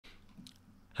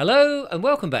Hello and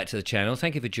welcome back to the channel.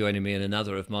 Thank you for joining me in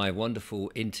another of my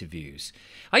wonderful interviews.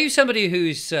 Are you somebody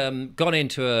who's gone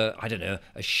into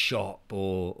a shop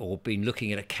or been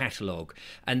looking at a catalogue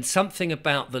and something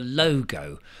about the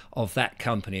logo of that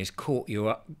company has caught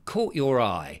your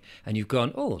eye and you've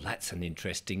gone, oh, that's an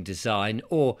interesting design,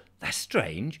 or that's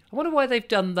strange. I wonder why they've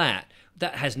done that.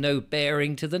 That has no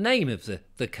bearing to the name of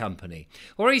the company.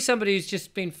 Or are you somebody who's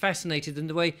just been fascinated in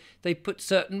the way they put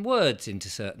certain words into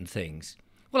certain things?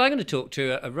 Well, I'm going to talk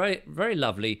to a very, very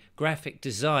lovely graphic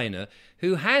designer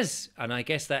who has, and I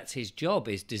guess that's his job,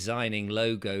 is designing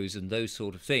logos and those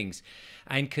sort of things,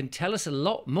 and can tell us a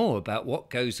lot more about what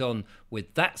goes on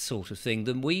with that sort of thing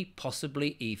than we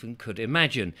possibly even could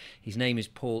imagine. His name is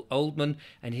Paul Oldman,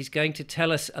 and he's going to tell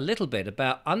us a little bit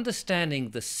about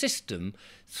understanding the system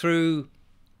through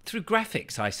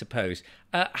graphics, I suppose.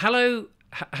 Hello,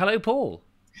 Paul.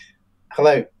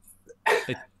 Hello.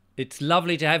 It's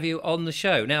lovely to have you on the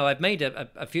show. Now, I've made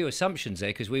a few assumptions there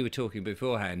because we were talking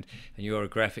beforehand, and you're a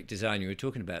graphic designer. You were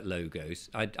talking about logos.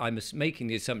 I'm making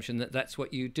the assumption that that's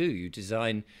what you do. You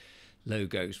design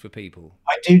logos for people.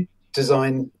 I do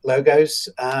design logos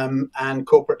and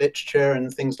corporate literature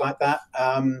and things like that.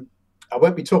 I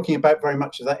won't be talking about very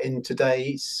much of that in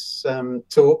today's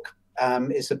talk.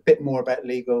 It's a bit more about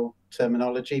legal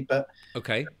terminology, but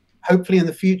Okay. hopefully in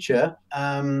the future,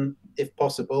 if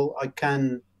possible, I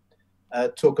can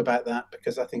talk about that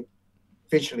because I think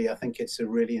visually, I think it's a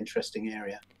really interesting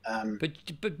area.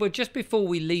 But just before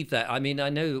we leave that, I mean, I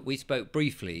know that we spoke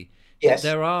briefly that Yes.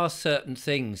 there are certain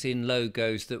things in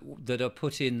logos that are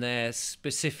put in there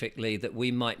specifically that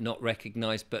we might not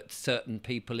recognise, but certain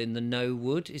people in the know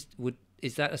would.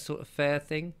 Is that a sort of fair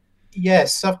thing?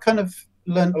 Yes, I've kind of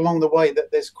learned along the way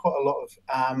that there's quite a lot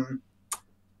of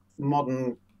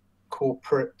modern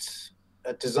corporate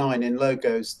design in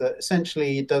logos that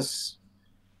essentially does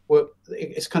work.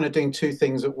 It's kind of doing two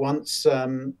things at once.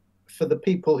 For the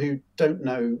people who don't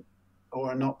know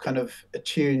or are not kind of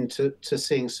attuned to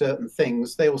seeing certain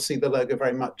things, they will see the logo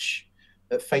very much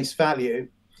at face value.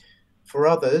 For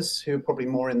others who are probably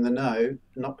more in the know,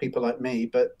 not people like me,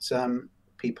 but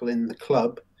people in the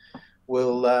club,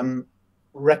 will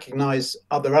recognize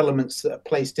other elements that are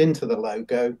placed into the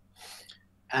logo,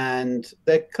 and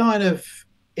they're kind of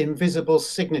invisible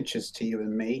signatures to you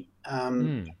and me.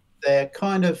 Hmm. They're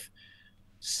kind of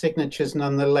signatures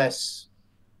nonetheless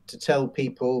to tell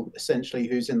people essentially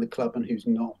who's in the club and who's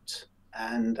not.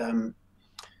 And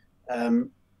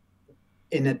um,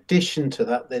 in addition to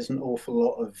that, there's an awful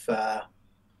lot of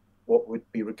what would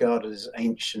be regarded as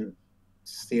ancient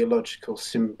theological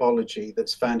symbology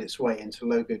that's found its way into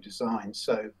logo design.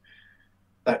 So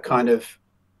that kind of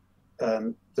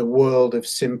the world of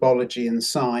symbology and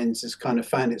signs has kind of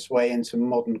found its way into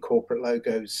modern corporate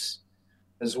logos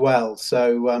as well.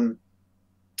 So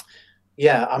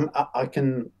yeah, I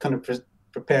can kind of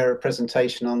prepare a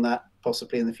presentation on that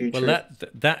possibly in the Well,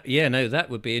 future. yeah, no, that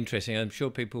would be interesting. I'm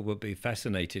sure people would be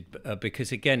fascinated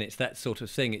because, again, it's that sort of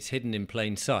thing. It's hidden in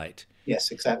plain sight. Yes,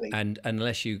 exactly. And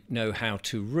unless you know how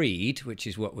to read, which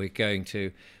is what we're going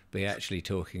to be actually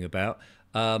talking about,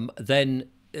 then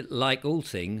like all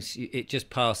things, it just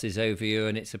passes over you,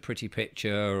 and it's a pretty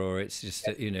picture, or it's just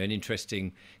an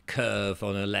interesting curve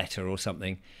on a letter or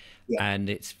something, Yeah. and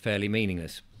it's fairly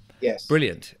meaningless. Yes.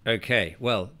 Brilliant. Okay.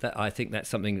 Well, I think that's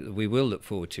something that we will look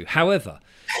forward to. However,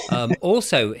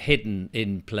 also hidden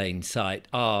in plain sight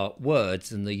are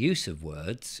words and the use of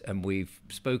words. And we've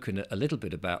spoken a little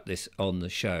bit about this on the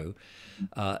show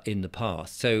in the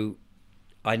past. So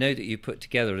I know that you put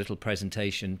together a little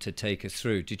presentation to take us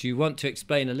through. Did you want to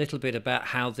explain a little bit about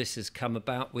how this has come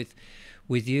about with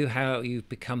you, how you've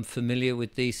become familiar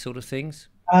with these sort of things?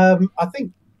 I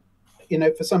think,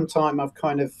 for some time I've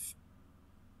kind of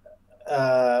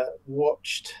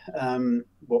watched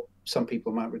what some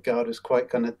people might regard as quite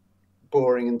kind of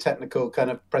boring and technical kind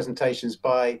of presentations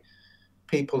by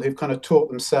people who've kind of taught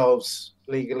themselves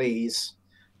legalese.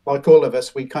 Like all of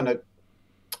us, we kind of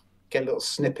get little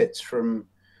snippets from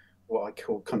what I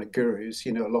call kind of gurus,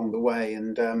 along the way.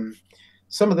 And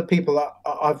some of the people that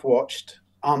I've watched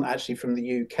aren't actually from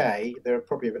the UK. They're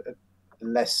probably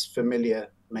less familiar,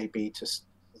 maybe,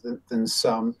 than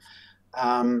some.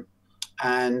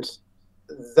 And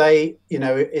they,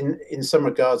 in some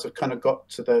regards, have kind of got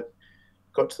to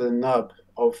the nub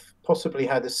of possibly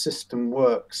how the system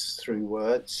works through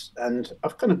words. And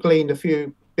I've kind of gleaned a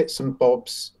few bits and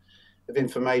bobs of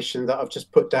information that I've just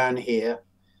put down here.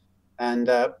 And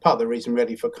part of the reason,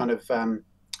 really, for kind of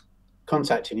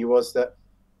contacting you was that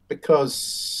because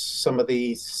some of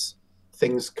these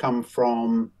things come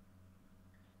from,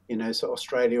 sort of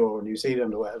Australia or New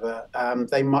Zealand or whatever,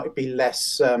 they might be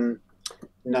less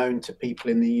known to people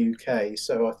in the UK.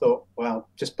 So I thought, well,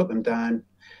 just put them down.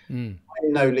 Mm.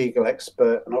 I'm no legal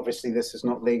expert, and obviously this is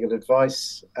not legal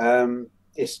advice.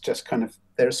 It's just kind of,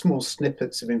 there are small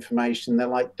snippets of information. They're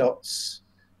like dots,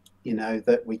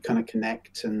 that we kind of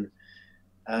connect, and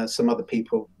some other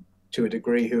people to a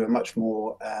degree who are much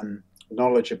more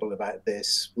knowledgeable about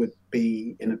this would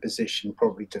be in a position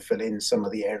probably to fill in some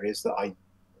of the areas that I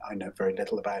know very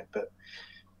little about. But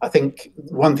I think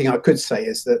one thing I could say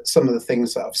is that some of the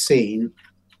things that I've seen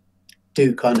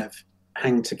do kind of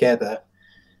hang together,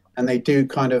 and they do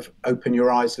kind of open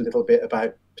your eyes a little bit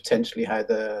about potentially how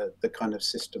the kind of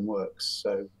system works.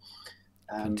 So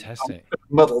I'm Fantastic.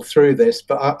 muddled through this,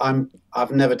 but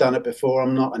I've never done it before.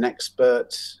 I'm not an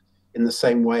expert in the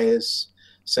same way as,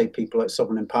 say, people like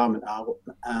Sovereign Empowerment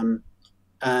are.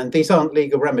 And these aren't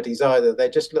legal remedies either. They're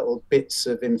just little bits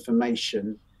of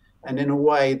information, and in a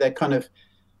way, they're kind of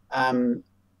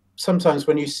sometimes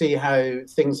when you see how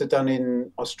things are done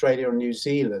in Australia or New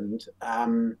Zealand,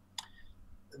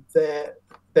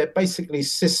 they're basically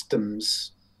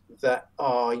systems that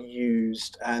are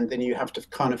used, and then you have to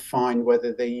kind of find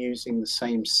whether they're using the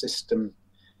same system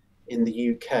in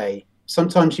the UK.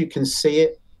 Sometimes you can see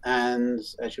it, and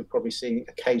as you'll probably see,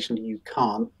 occasionally you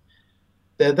can't.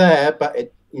 They're there,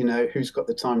 but who's got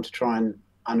the time to try and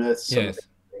unearth some of Yes.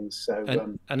 the things?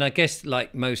 So And I guess,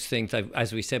 like most things,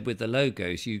 as we said with the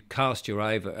logos, you cast your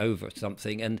eye over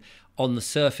something, and on the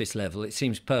surface level, it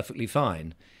seems perfectly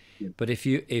fine. But if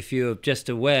you're just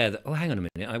aware that, oh, hang on a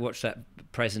minute, I watched that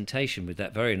presentation with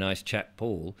that very nice chap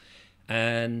Paul,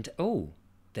 and oh,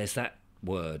 there's that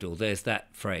word, or there's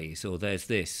that phrase, or there's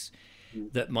this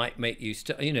that might make you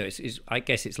I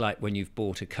guess it's like when you've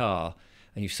bought a car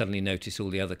and you suddenly notice all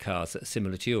the other cars that are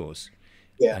similar to yours,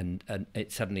 yeah, and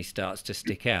it suddenly starts to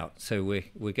stick out. So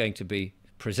we're going to be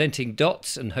presenting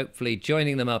dots and hopefully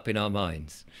joining them up in our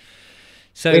minds.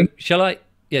 So shall I?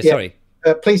 Yeah, yeah. sorry.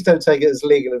 Please don't take it as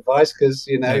legal advice, because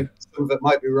No. some of it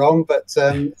might be wrong. But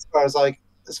as far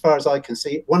as I can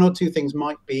see, one or two things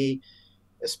might be,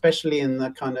 especially in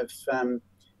the kind of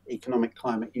economic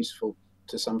climate, useful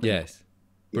to some people. Yes.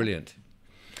 Yeah. Brilliant.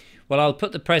 Well, I'll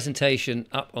put the presentation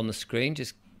up on the screen.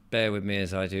 Just bear with me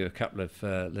as I do a couple of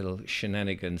little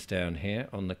shenanigans down here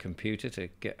on the computer to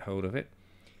get hold of it.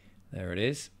 There it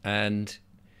is. And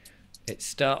it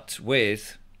starts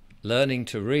with learning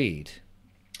to read.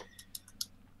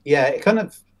 Yeah, it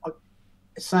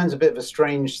sounds a bit of a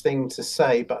strange thing to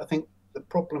say, but I think the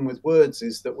problem with words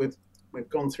is that we've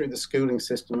gone through the schooling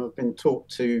system. We've been taught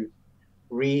to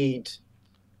read.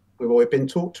 We've been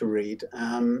taught to read,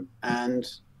 and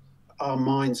our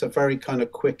minds are very kind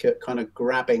of quick at kind of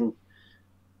grabbing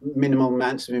minimal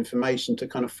amounts of information to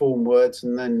kind of form words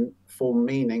and then form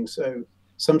meaning. So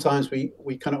sometimes we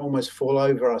kind of almost fall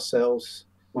over ourselves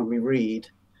when we read.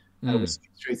 We see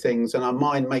through things, and our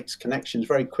mind makes connections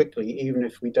very quickly, even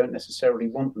if we don't necessarily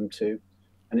want them to.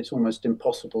 And it's almost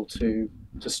impossible to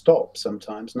stop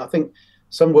sometimes. And I think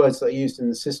some words that are used in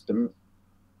the system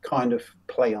kind of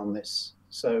play on this.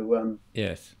 So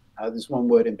Yes. there's one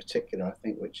word in particular, I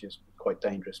think, which is quite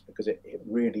dangerous, because it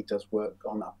really does work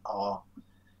on our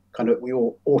kind of, we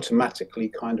all automatically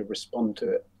kind of respond to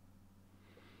it.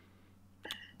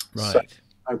 Right. So,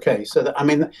 okay, so I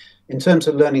mean, in terms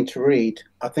of learning to read,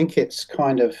 I think it's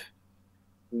kind of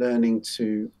learning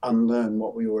to unlearn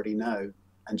what we already know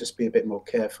and just be a bit more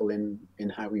careful in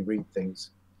how we read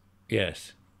things.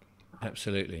 Yes.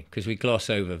 Absolutely, because we gloss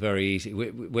over very easy.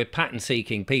 We're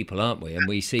pattern-seeking people, aren't we? And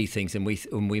we see things, and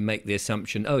we make the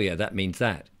assumption, oh yeah, that means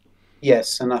that.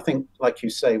 Yes, and I think, like you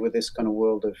say, with this kind of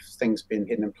world of things being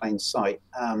hidden in plain sight,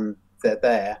 they're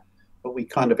there, but we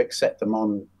kind of accept them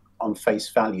on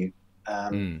face value.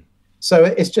 So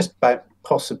it's just about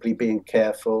possibly being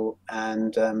careful,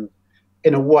 and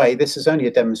in a way, this is only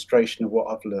a demonstration of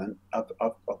what I've learned.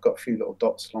 I've got a few little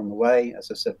dots along the way, as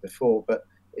I said before, but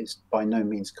it's by no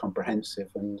means comprehensive,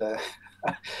 and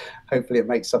hopefully it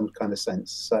makes some kind of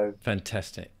sense. So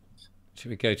Fantastic. Should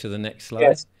we go to the next slide?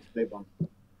 yes, move on.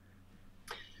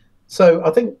 So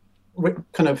I think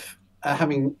kind of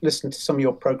having listened to some of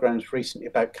your programs recently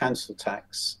about council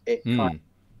tax, it kind of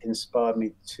inspired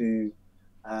me to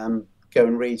go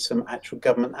and read some actual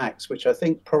government acts, which I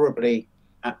think probably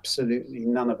absolutely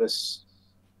none of us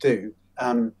do.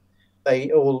 They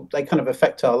kind of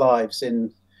affect our lives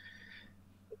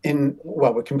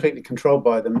well, we're completely controlled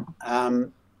by them,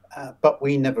 but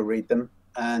we never read them,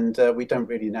 and we don't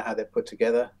really know how they're put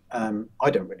together. I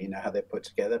don't really know how they're put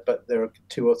together, but there are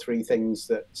two or three things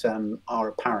that are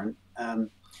apparent.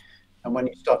 And when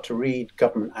you start to read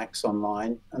government acts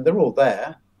online, and they're all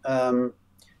there,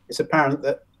 it's apparent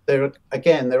that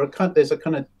there's a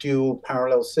kind of dual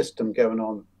parallel system going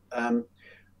on.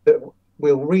 That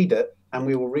we'll read it, and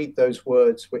we will read those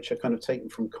words which are kind of taken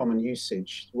from common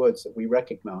usage, words that we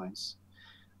recognise.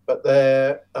 But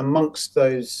they're amongst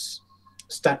those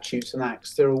statutes and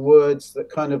acts. There are words that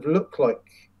kind of look like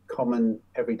common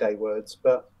everyday words,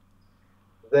 but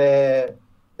they're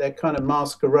kind of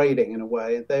masquerading in a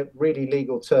way. They're really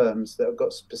legal terms that have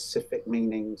got specific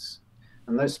meanings,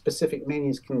 and those specific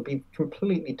meanings can be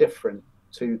completely different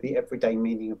to the everyday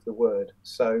meaning of the word.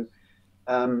 So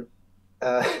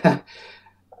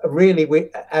really, we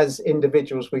as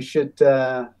individuals, we should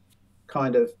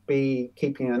kind of be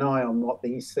keeping an eye on what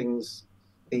these things,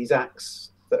 these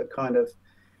acts that are kind of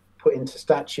put into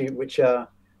statute, which are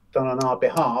done on our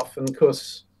behalf. And of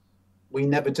course, we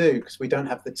never do because we don't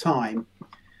have the time.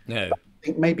 No. But I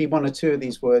think maybe one or two of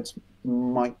these words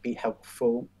might be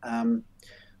helpful.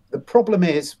 The problem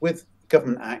is with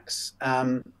government acts,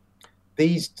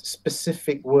 these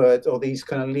specific words or these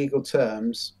kind of legal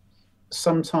terms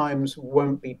sometimes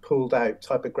won't be pulled out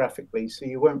typographically, so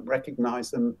you won't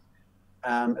recognize them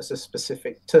as a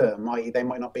specific term, i.e. they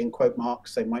might not be in quote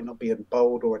marks, they might not be in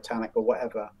bold or italic or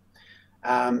whatever.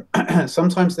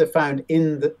 Sometimes they're found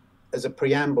as a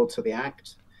preamble to the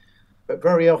act, but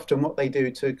very often what they do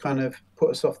to kind of put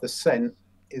us off the scent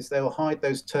is they'll hide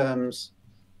those terms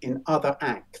in other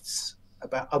acts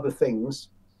about other things,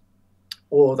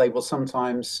 or they will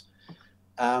sometimes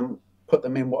put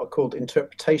them in what are called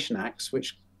interpretation acts,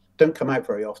 which don't come out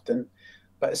very often,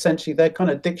 but essentially they're kind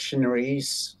of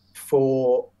dictionaries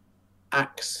for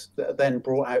acts that are then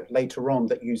brought out later on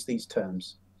that use these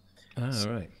terms. Oh,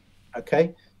 right.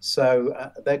 Okay, so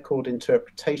they're called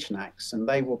interpretation acts, and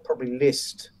they will probably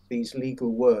list these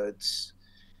legal words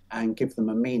and give them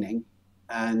a meaning,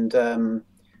 and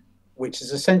which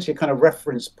is essentially a kind of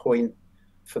reference point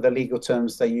for the legal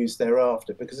terms they use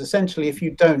thereafter. Because essentially, if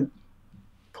you don't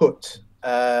put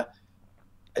a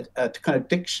kind of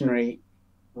dictionary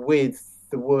with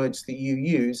the words that you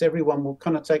use, everyone will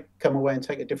kind of come away and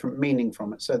take a different meaning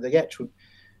from it. So the actual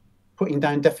putting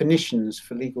down definitions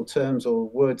for legal terms or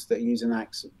words that are used in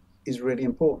acts is really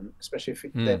important, especially if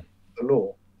they're the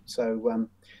law. So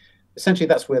essentially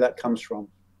that's where that comes from.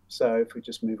 So if we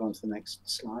just move on to the next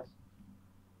slide.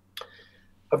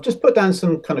 I've just put down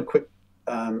some kind of quick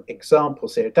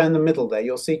examples here. Down the middle there,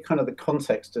 you'll see kind of the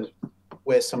context of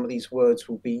where some of these words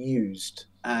will be used.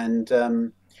 And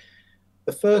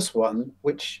the first one,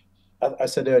 which I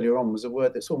said earlier on, was a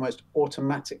word that's almost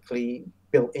automatically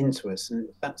built into us, and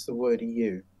that's the word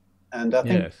you. And I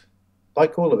think,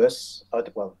 like all of us,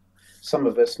 well, some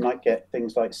of us might get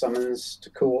things like summons to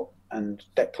court and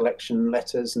debt collection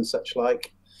letters and such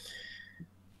like.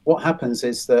 What happens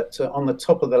is that on the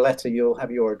top of the letter, you'll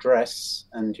have your address,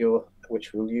 and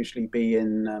which will usually be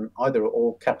in either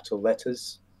all capital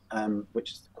letters,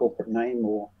 which is the corporate name,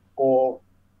 or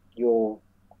your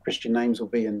Christian names will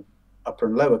be in upper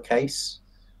and lower case,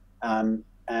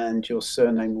 and your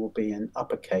surname will be in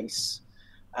uppercase.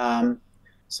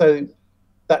 So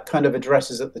that kind of address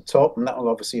is at the top, and that will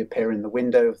obviously appear in the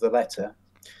window of the letter.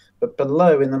 But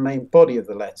below, in the main body of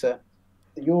the letter,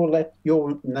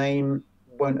 your name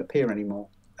won't appear anymore.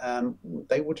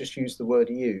 They will just use the word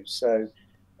you. So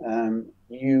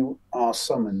you are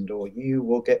summoned, or you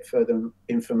will get further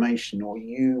information, or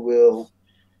you will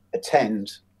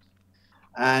attend.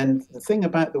 And the thing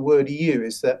about the word you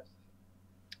is that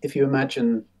if you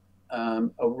imagine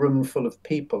a room full of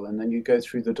people, and then you go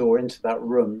through the door into that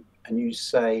room and you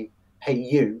say, hey,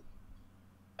 you,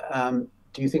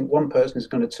 do you think one person is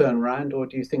going to turn around, or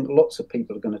do you think lots of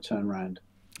people are going to turn around?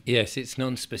 Yes, it's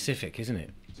non-specific, isn't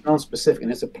it? It's non-specific,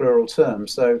 and it's a plural term.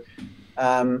 So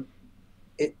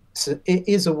it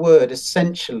is a word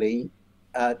essentially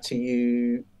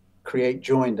to create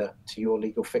joinder to your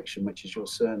legal fiction, which is your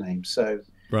surname. So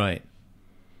right.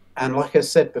 And like I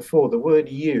said before, the word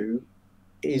you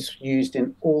is used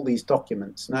in all these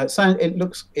documents. Now it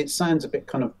sounds a bit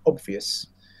kind of obvious,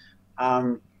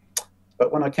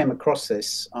 but when I came across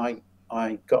this, I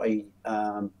got a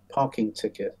parking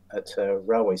ticket at a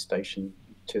railway station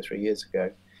 2 or 3 years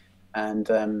ago, and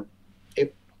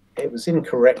it was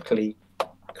incorrectly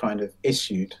kind of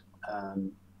issued. I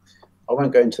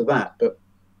won't go into that, but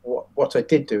what I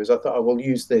did do is I thought I will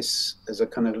use this as a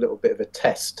kind of little bit of a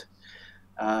test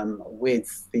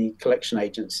with the collection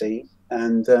agency,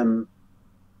 and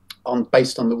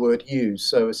based on the word you.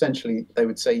 So essentially they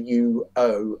would say, you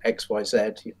owe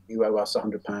XYZ, you owe us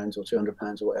 £100 or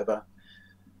 £200 or whatever.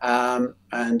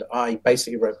 And I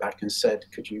basically wrote back and said,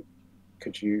 could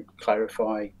you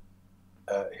clarify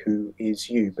who is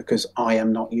you, because I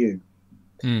am not you.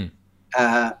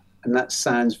 and that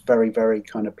sounds very, very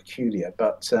kind of peculiar,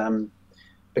 but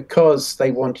because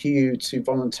they want you to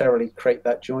voluntarily create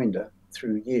that joinder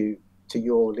through you to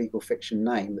your legal fiction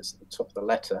name that's at the top of the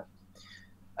letter,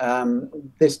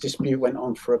 this dispute went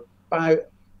on for about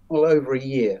over a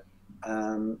year,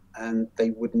 and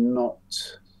they would not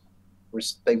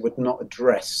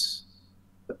address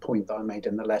the point that I made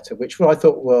in the letter, which I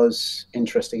thought was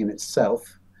interesting in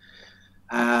itself.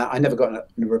 I never got a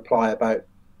reply about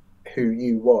who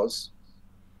you was,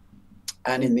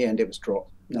 and in the end it was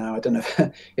dropped. Now I don't know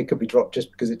if it could be dropped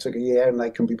just because it took a year and they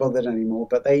couldn't be bothered anymore,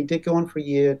 but they did go on for a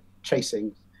year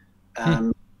chasing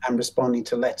and responding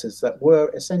to letters that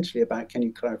were essentially about, can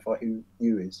you clarify who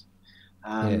you is?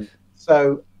 Yes.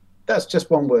 So that's just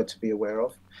one word to be aware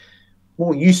of.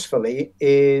 More usefully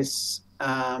is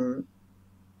the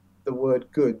word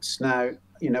goods. Now,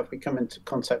 if we come into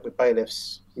contact with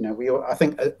bailiffs, I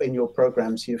think in your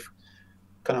programs you've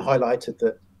kind of highlighted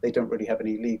that they don't really have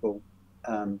any legal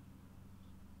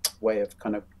way of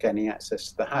kind of gaining access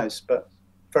to the house, but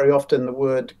very often the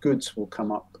word goods will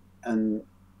come up, and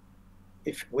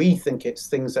if we think it's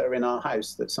things that are in our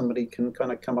house that somebody can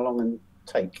kind of come along and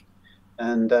take,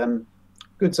 and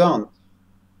goods aren't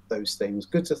those things.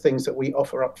 Goods are things that we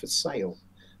offer up for sale.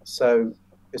 So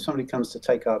if somebody comes to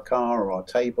take our car or our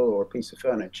table or a piece of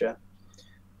furniture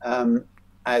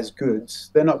as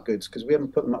goods, they're not goods because we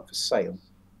haven't put them up for sale.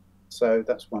 So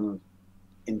that's one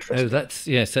interesting. Oh,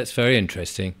 that's very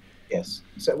interesting. Yes.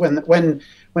 So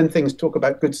when things talk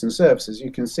about goods and services,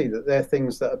 you can see that they're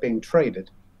things that are being traded.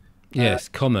 Yes,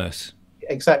 commerce.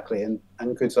 Exactly, and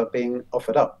goods are being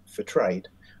offered up for trade.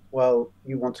 Well,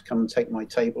 you want to come and take my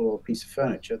table or a piece of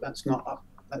furniture? That's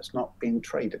not being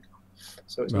traded.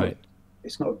 So it's right.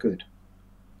 It's not good.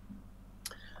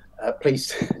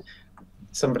 Please,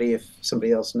 if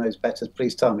somebody else knows better,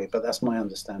 please tell me. But that's my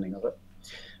understanding of it.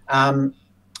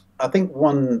 I think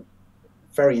one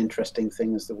very interesting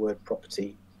thing is the word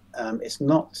property. It's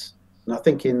not, and I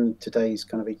think in today's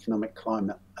kind of economic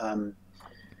climate,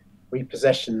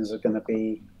 repossessions are going to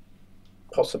be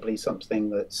possibly something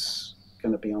that's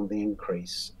going to be on the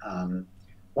increase.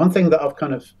 One thing that I've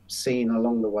kind of seen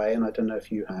along the way, and I don't know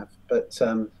if you have, but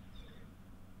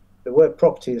the word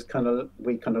property is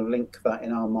we kind of link that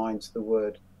in our mind to the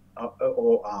word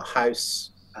or our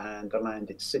house and the land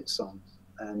it sits on.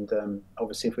 And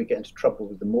obviously, if we get into trouble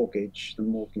with the mortgage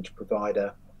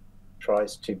provider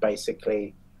tries to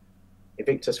basically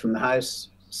evict us from the house,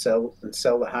 sell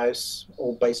the house,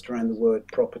 all based around the word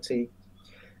property.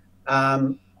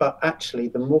 But actually,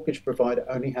 the mortgage provider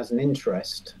only has an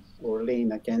interest or a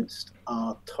lien against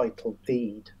our title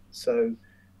deed. So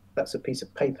that's a piece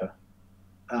of paper,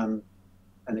 and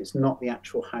it's not the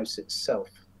actual house itself.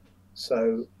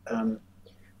 So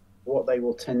what they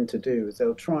will tend to do is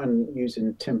they'll try and use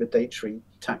intimidatory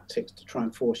tactics to try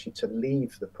and force you to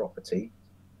leave the property.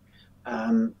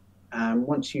 And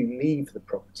once you leave the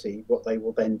property, what they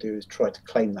will then do is try to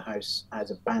claim the house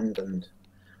as abandoned.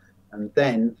 And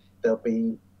then they'll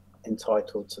be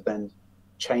entitled to then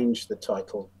change the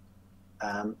title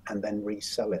and then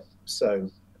resell it. So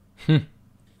I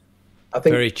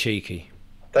think very cheeky.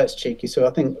 That's cheeky. So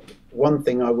I think one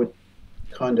thing I would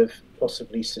kind of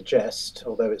possibly suggest,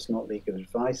 although it's not legal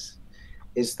advice,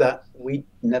 is that we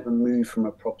never move from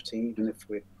a property, even if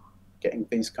we're getting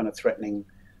these kind of threatening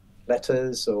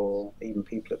letters or even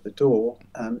people at the door.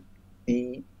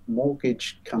 The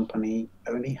mortgage company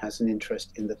only has an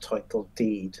interest in the title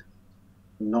deed,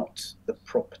 not the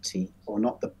property or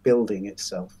not the building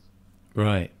itself.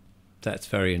 Right. That's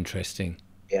very interesting.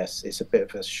 Yes, it's a bit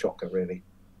of a shocker, really.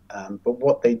 But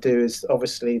what they do is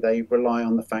obviously they rely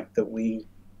on the fact that we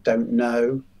don't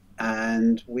know,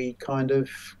 and we kind of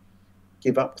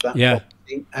give up that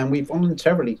property, and we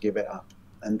voluntarily give it up,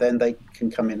 and then they can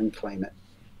come in and claim it.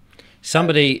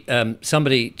 Somebody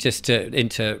just to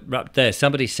interrupt there.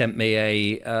 Somebody sent me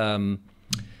a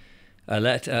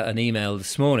letter, an email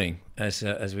this morning as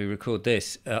we record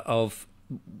this of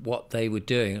what they were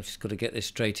doing. I've just got to get this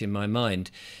straight in my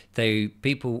mind.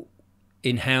 People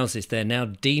in houses, they're now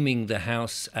deeming the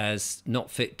house as not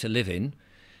fit to live in,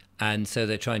 and so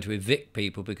they're trying to evict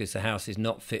people because the house is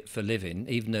not fit for living,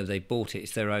 even though they bought it.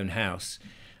 It's their own house.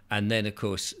 And then, of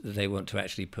course, they want to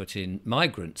actually put in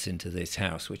migrants into this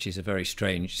house, which is a very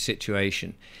strange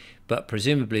situation. But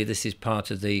presumably this is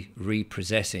part of the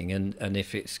repossessing, and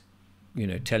if it's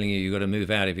telling you've got to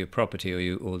move out of your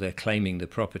property, or they're claiming the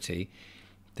property,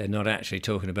 they're not actually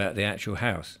talking about the actual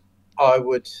house.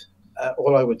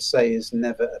 All I would say is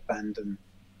never abandon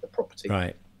the property.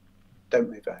 Right. Don't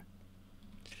move out.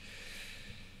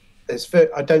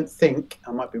 I don't think,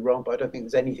 I might be wrong, but I don't think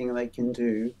there's anything they can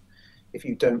do if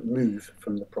you don't move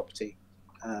from the property.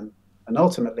 And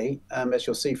ultimately, as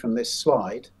you'll see from this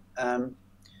slide,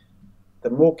 the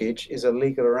mortgage is a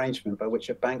legal arrangement by which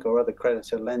a bank or other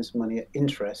creditor lends money at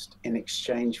interest in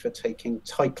exchange for taking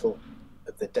title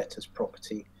of the debtor's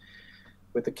property,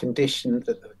 with the condition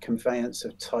that the conveyance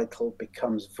of title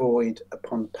becomes void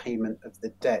upon payment of the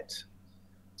debt.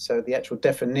 So the actual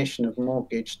definition of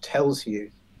mortgage tells you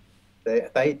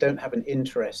that they don't have an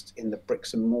interest in the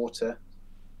bricks and mortar,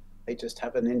 they just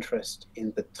have an interest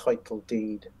in the title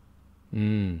deed.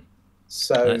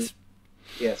 So,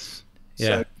 yes. Yeah,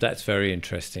 so, that's very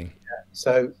interesting.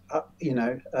 So,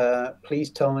 please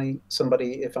tell me,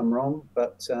 somebody, if I'm wrong,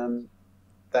 but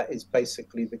that is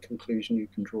basically the conclusion you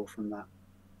can draw from that.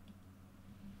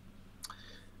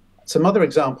 Some other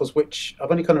examples, which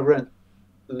I've only kind of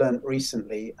learned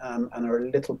recently and are a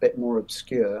little bit more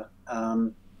obscure,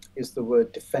 is the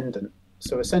word defendant.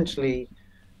 So essentially,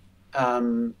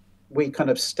 we kind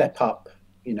of step up,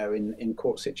 in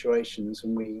court situations,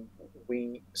 and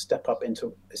we step up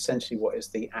into essentially what is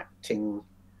the acting,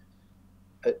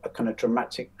 a kind of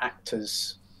dramatic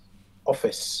actor's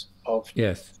office of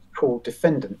called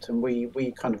defendant, and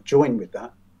we kind of join with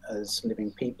that as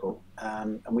living people,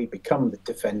 and we become the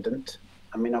defendant.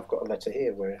 I mean, I've got a letter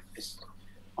here where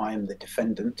I am the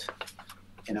defendant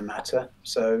in a matter,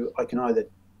 so I can either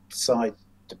decide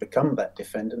to become that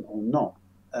defendant or not.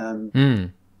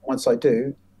 Once I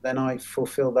do, then I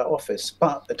fulfill that office.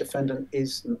 But the defendant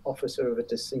is an officer of a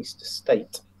deceased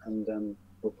estate, and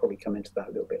we'll probably come into that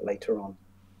a little bit later on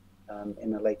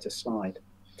in a later slide.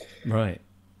 Right.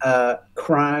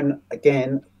 Crown,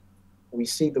 again, we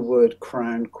see the word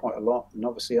crown quite a lot, and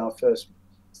obviously our first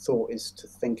thought is to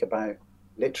think about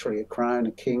literally a crown,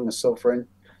 a king, a sovereign,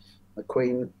 a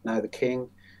queen, now the king.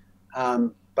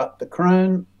 But the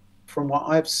crown, from what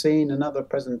I've seen in other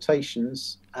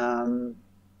presentations,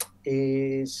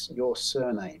 is your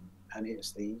surname, and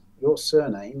your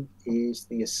surname is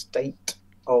the estate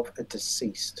of a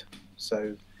deceased.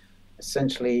 So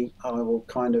essentially, I will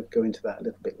kind of go into that a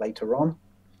little bit later on.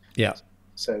 Yeah.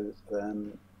 So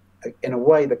in a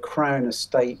way, the crown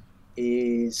estate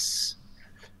is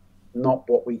not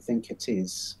what we think it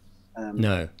is.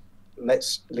 No.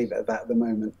 Let's leave it at that at the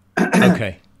moment.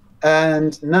 Okay.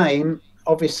 And name,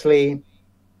 obviously,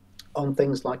 on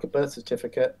things like a birth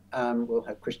certificate, we'll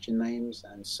have Christian names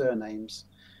and surnames.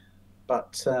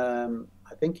 But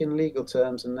I think in legal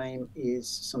terms, a name is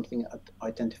something that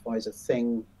identifies a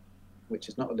thing which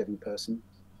is not a living person,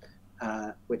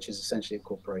 which is essentially a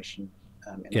corporation.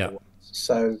 In other words.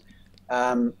 So,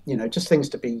 just things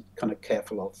to be kind of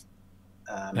careful of.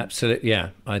 Absolutely, yeah.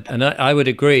 I would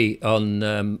agree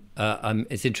on,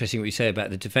 it's interesting what you say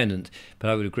about the defendant, but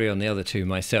I would agree on the other two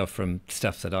myself from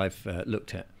stuff that I've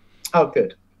looked at. Oh,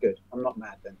 good. I'm not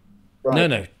mad then. Right.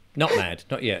 No, not mad,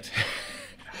 not yet.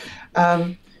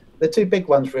 The two big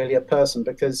ones really are person,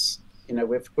 because,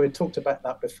 we've talked about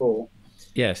that before.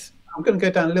 Yes. I'm going to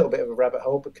go down a little bit of a rabbit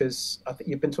hole, because I think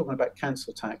you've been talking about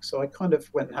council tax. So I kind of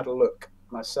went and had a look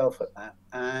myself at that,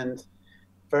 and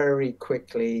very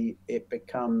quickly it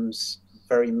becomes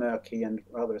very murky and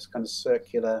rather a kind of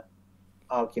circular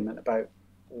argument about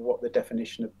what the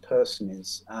definition of person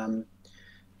is.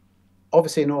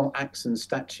 Obviously, in all acts and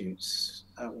statutes,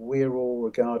 we're all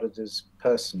regarded as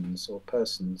persons or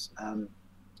persons. And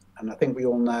I think we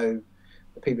all know,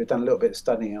 the people who've done a little bit of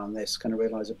studying on this kind of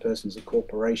realize a person is a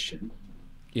corporation.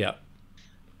 Yeah.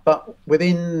 But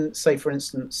within, say, for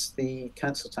instance, the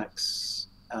council tax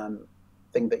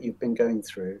thing that you've been going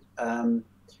through,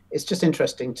 it's just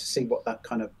interesting to see what that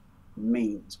kind of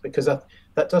means, because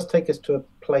that does take us to a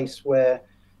place where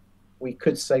we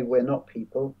could say we're not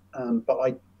people, but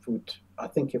I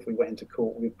think if we went into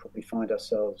court, we'd probably find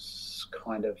ourselves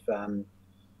kind of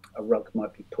a rug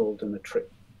might be pulled and a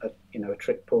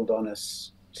trick pulled on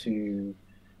us to,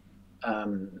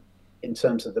 in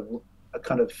terms of a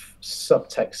kind of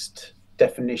subtext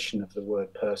definition of the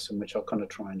word person, which I'll kind of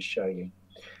try and show you.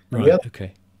 Right.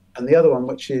 Okay. And the other one,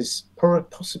 which is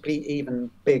possibly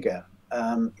even bigger,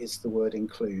 is the word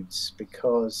includes,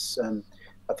 because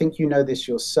I think you know this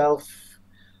yourself.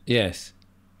 Yes.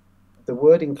 The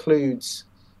word includes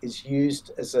is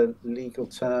used as a legal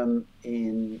term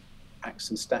in acts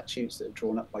and statutes that are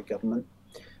drawn up by government,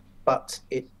 but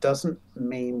it doesn't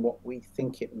mean what we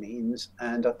think it means.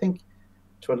 And I think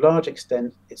to a large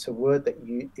extent, it's a word that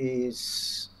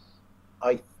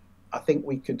I think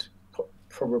we could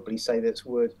probably say that it's a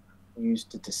word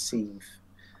used to deceive.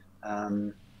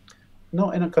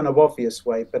 Not in a kind of obvious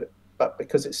way, but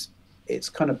because it's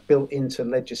kind of built into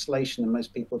legislation, and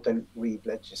most people don't read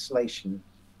legislation.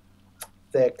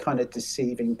 they're kind of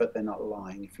deceiving, but they're not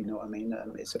lying, if you know what I mean.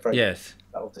 It's a very Yes.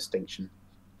 subtle distinction.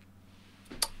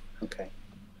 Okay.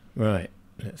 Right.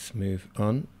 Let's move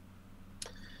on.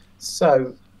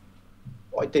 So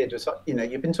what I did was,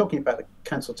 you've been talking about the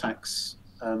council tax,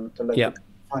 the Local Yeah.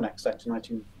 Finance Act of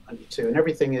 1992, and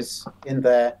everything is in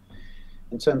there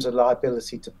in terms of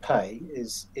liability to pay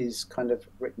is kind of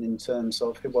written in terms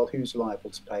of, well, who's liable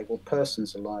to pay? Well,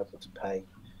 persons are liable to pay.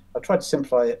 I tried to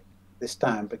simplify this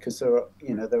down because there are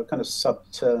kind of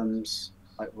sub-terms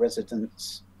like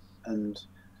residents and,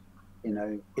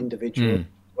 individual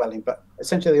dwelling, but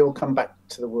essentially they all come back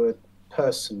to the word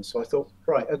person. So I thought,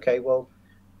 right, okay, well,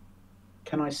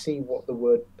 can I see what the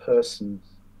word person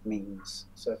means?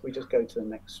 So if we just go to the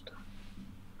next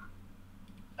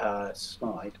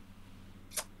slide.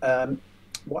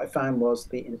 What I found was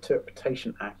the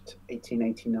Interpretation Act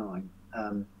 1889.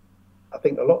 I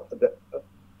think a lot of the,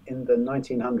 in the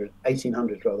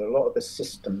 1800s rather, a lot of the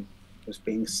system was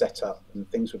being set up and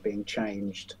things were being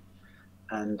changed.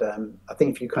 And I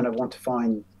think if you kind of want to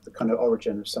find the kind of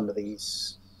origin of some of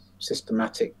these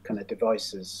systematic kind of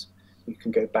devices, you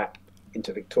can go back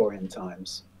into Victorian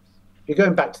times. If you're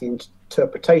going back to the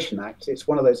Interpretation Act, it's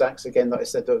one of those acts, again, that I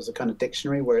said there was a kind of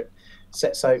dictionary where it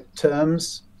sets out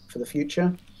terms for the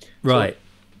future. Right.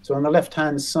 So on the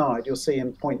left-hand side, you'll see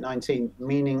in point 19,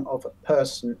 meaning of a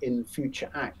person in future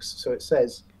acts. So it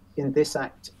says, in this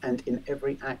act and in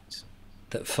every act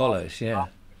that follows,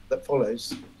 that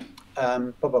follows,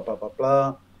 blah, blah, blah, blah,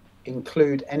 blah,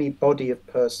 include any body of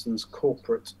persons,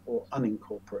 corporate or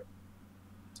unincorporate.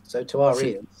 So to our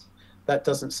ears, that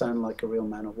doesn't sound like a real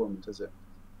man or woman, does it?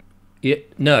 Yeah,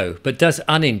 no, but does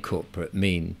unincorporate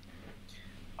mean?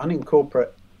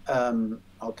 Unincorporate,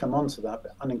 I'll come on to that,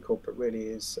 but unincorporate really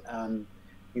is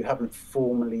you haven't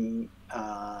formally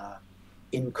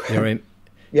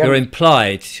You're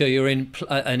implied, so you're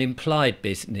an implied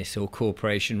business or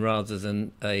corporation rather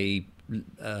than an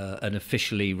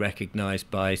officially recognised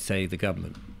by, say, the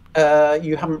government.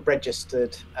 You haven't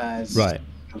registered as right.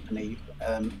 a company,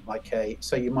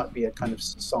 so you might be a kind of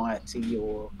society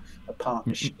or a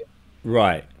partnership.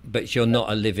 Right, but you're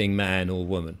not a living man or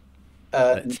woman.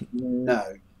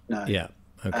 No. Yeah.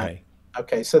 Okay.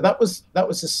 Okay. So that was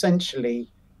essentially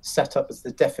set up as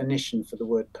the definition for the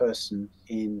word person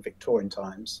in Victorian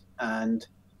times, and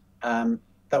that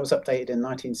was updated in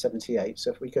 1978.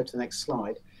 So if we go to the next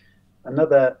slide,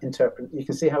 another interpret. You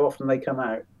can see how often they come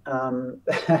out.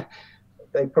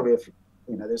 They probably have,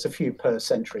 there's a few per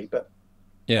century, but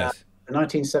yes, the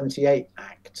 1978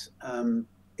 Act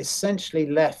essentially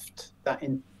left that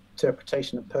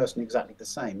interpretation of person exactly the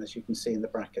same, as you can see in the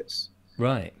brackets.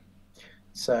 Right.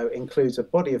 So includes a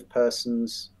body of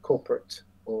persons, corporate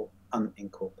or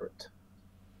unincorporate.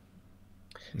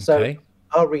 Okay. So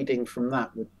our reading from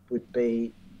that would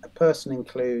be a person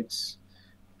includes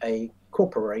a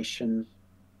corporation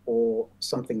or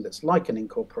something that's like an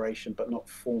incorporation but not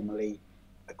formally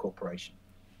a corporation.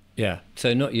 Yeah.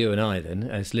 So not you and I then,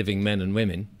 as living men and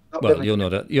women. Well, you're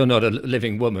not a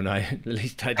living woman. At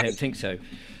least I don't think so.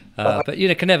 But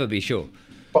you can never be sure.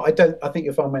 But I think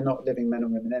you'll find we're not living men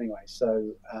and women anyway.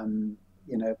 So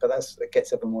but it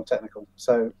gets ever more technical.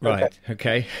 So right.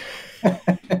 Okay.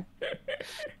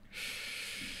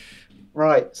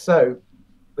 Right. So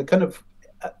the kind of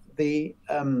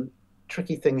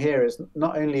tricky thing here is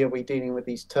not only are we dealing with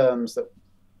these terms that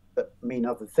mean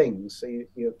other things. So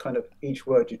you're kind of each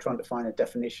word you're trying to find a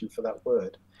definition for that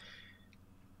word.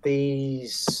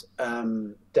 These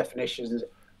definitions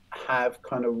have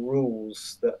kind of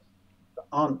rules that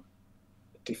aren't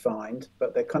defined,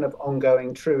 but they're kind of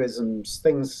ongoing truisms,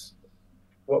 things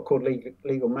what are called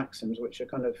legal maxims, which are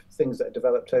kind of things that are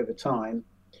developed over time,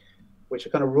 which are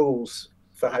kind of rules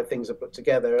for how things are put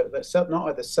together. That's not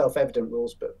either self-evident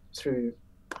rules, but through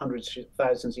hundreds of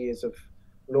thousands of years of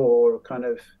law, or kind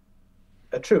of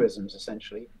truisms,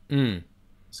 essentially.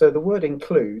 So the word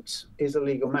includes is a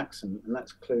legal maxim, and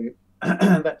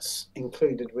that's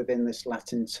included within this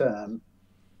Latin term,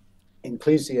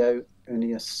 inclusio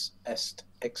unius est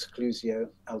exclusio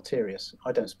alterius.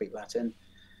 I don't speak Latin.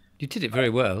 You did it very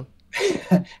well.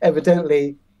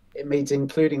 Evidently, it means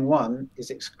including one is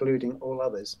excluding all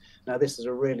others. Now, this is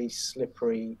a really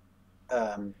slippery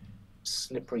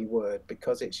word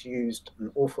because it's used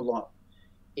an awful lot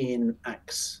in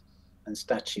acts and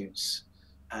statutes,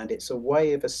 and it's a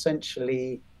way of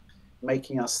essentially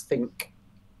making us think,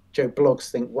 Joe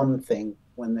Bloggs think one thing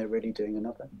when they're really doing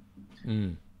another.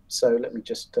 So let me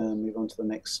just move on to the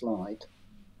next slide.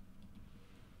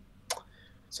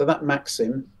 So that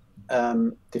maxim,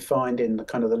 defined in the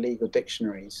kind of the legal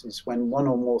dictionaries, is when one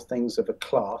or more things of a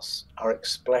class are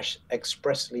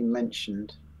expressly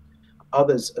mentioned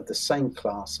others of the same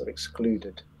class are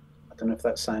excluded. I don't know if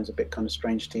that sounds a bit kind of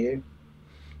strange to you.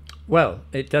 Well,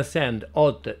 it does sound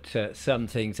odd that some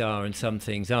things are and some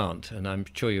things aren't, and I'm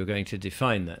sure you're going to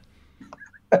define that.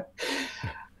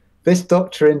 This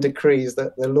doctrine decrees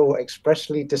that the law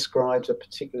expressly describes a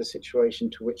particular situation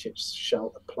to which it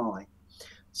shall apply.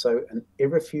 So an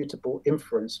irrefutable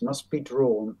inference must be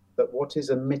drawn that what is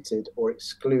omitted or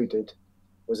excluded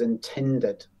was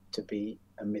intended to be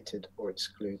omitted or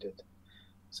excluded.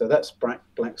 So that's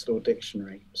Black's Law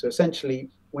Dictionary. So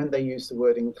essentially, when they use the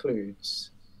word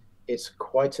includes, it's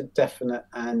quite a definite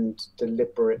and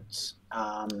deliberate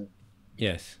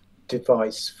Yes.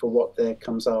 device for what there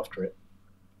comes after it.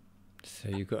 So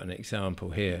you've got an example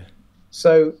here.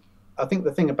 So I think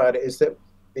the thing about it is that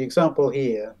the example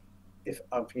here, if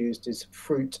I've used, is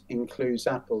fruit includes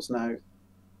apples. Now,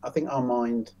 I think our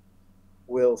mind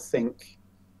will think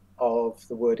of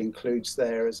the word includes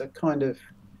there as a kind of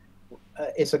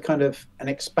it's a kind of an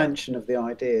expansion of the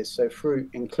idea. So fruit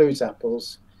includes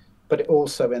apples, but it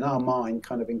also in our mind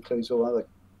kind of includes all other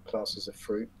classes of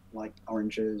fruit like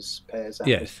oranges, pears, apples,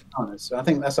 Yes. bananas. So I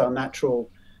think that's our natural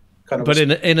kind of But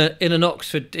in an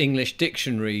Oxford English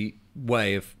dictionary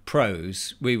way of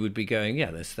prose, we would be going,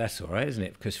 yeah, that's all right, isn't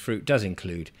it? Because fruit does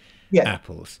include yeah,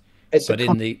 apples. it's But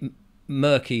in the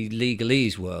murky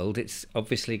legalese world, it's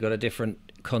obviously got a different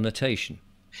connotation.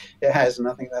 it has, and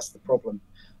I think that's the problem.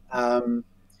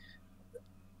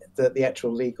 The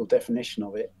actual legal definition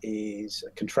of it is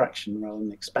a contraction rather than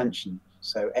an expansion.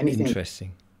 So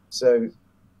Interesting.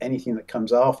 Anything that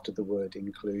comes after the word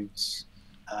includes,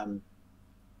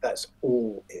 that's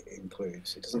all it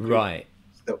includes. It doesn't Right.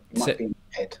 that might be in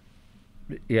the head.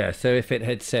 Yeah. So if it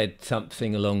had said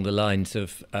something along the lines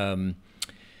of,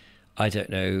 I don't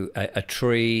know, a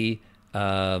tree,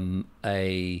 no,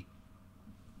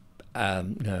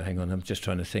 hang on, I'm just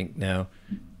trying to think now.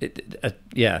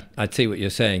 Yeah, I see what you're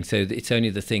saying. So it's only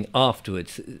the thing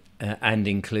afterwards and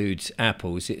includes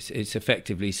apples. It's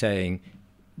effectively saying,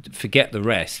 forget the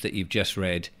rest that you've just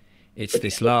read. It's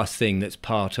this last thing that's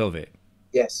part of it.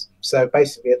 Yes. So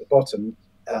basically, at the bottom,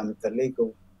 the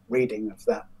legal reading of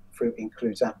that fruit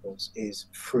includes apples is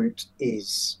fruit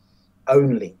is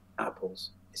only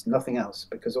apples. It's nothing else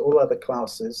because all other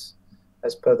classes,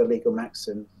 as per the legal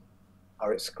maxim,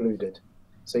 are excluded.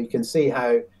 So you can see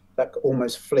how that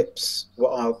almost flips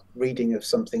what our reading of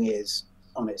something is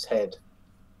on its head.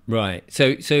 Right.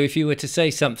 So if you were to say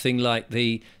something like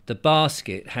the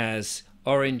basket has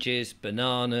oranges,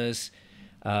 bananas,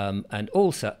 and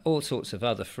also all sorts of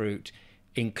other fruit,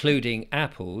 including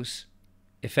apples,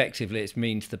 effectively it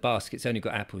means the basket's only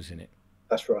got apples in it.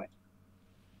 That's right.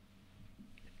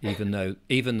 Even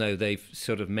though they've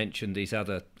sort of mentioned these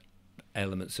other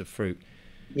elements of fruit.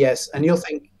 Yes, and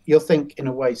you'll think in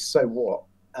a way, so what?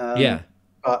 Yeah.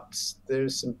 But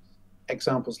there's some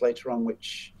examples later on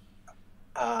which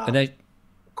are And they,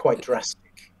 quite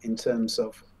drastic in terms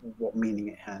of what meaning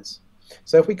it has.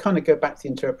 So if we kind of go back to the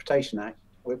Interpretation Act,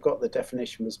 we've got the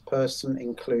definition was person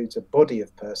includes a body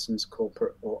of persons,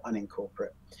 corporate or unincorporate.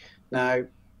 Now,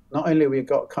 not only we've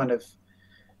got to kind of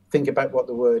think about what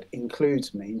the word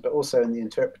includes mean, but also in the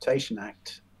Interpretation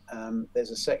Act,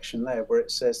 there's a section there where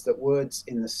it says that words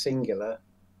in the singular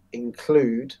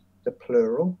include the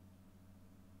plural,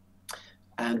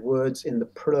 and words in the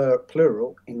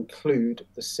plural include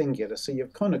the singular. So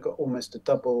you've kind of got almost a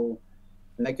double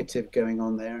negative going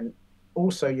on there. And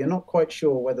also, you're not quite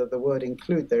sure whether the word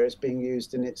include there is being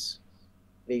used in its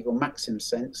legal maxim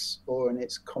sense or in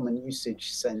its common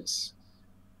usage sense.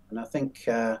 And I think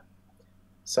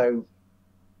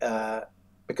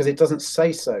because it doesn't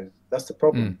say so. That's the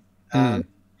problem. And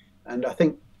I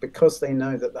think because they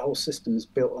know that the whole system is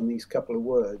built on these couple of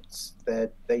words,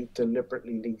 they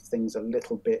deliberately leave things a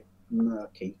little bit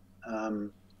murky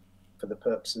for the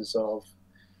purposes of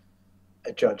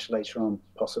a judge later on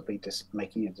possibly just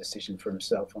making a decision for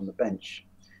himself on the bench.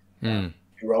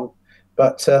 Wrong.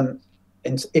 But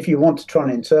if you want to try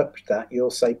and interpret that, you'll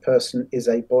say person is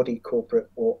a body, corporate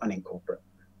or unincorporate.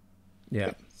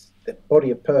 yeah. The body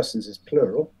of persons is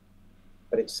plural,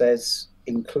 but it says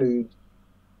include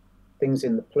things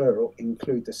in the plural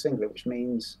include the singular, which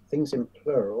means things in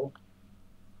plural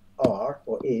are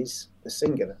or is the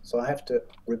singular. So I have to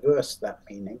reverse that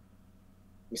meaning.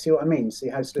 You see what I mean? See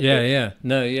how slippery? Yeah.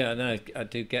 No, I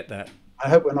do get that. I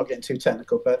hope we're not getting too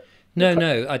technical, but No.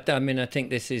 I mean, I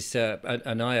think this is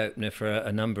an eye opener for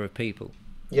a number of people.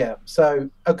 yeah. So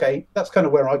okay, that's kind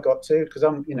of where I got to because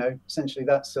I'm, essentially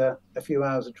that's a few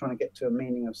hours of trying to get to a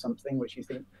meaning of something which you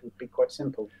think would be quite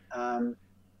simple,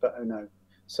 but oh no.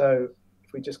 So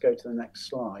if we just go to the next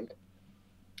slide,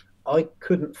 I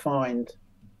couldn't find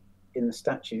in the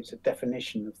statutes a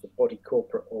definition of the body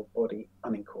corporate or body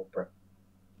unincorporate.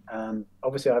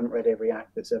 Obviously, I haven't read every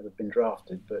act that's ever been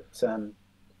drafted, but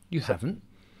You haven't?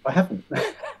 I haven't.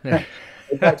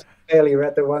 In fact, I barely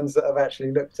read the ones that I've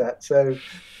actually looked at. So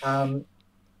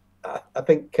I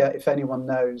think if anyone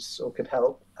knows or could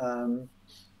help,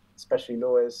 especially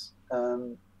lawyers,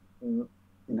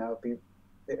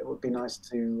 it would be nice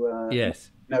to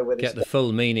Yes. know where this Get the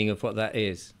full meaning of what that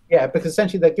is. Yeah, because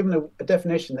essentially they're given a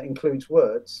definition that includes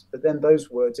words, but then those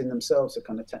words in themselves are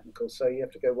kind of technical. So you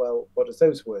have to go, well, what does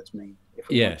those words mean?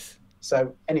 Yes.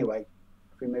 So anyway,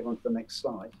 if we move on to the next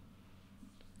slide,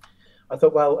 I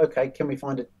thought, well, okay, can we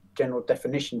find a general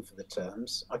definition for the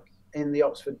terms? In the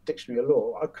Oxford Dictionary of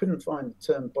Law, I couldn't find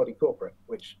the term body corporate,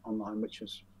 which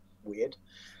was weird.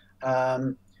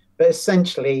 But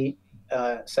essentially,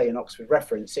 say an Oxford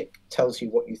reference, it tells you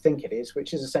what you think it is,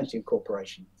 which is essentially a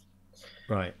corporation.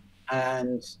 Right.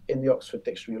 And in the Oxford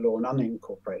Dictionary of Law, an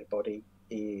unincorporated body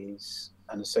is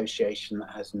an association that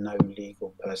has no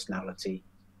legal personality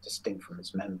distinct from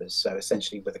its members. So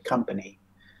essentially with a company,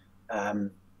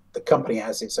 the company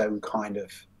has its own kind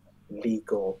of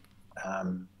legal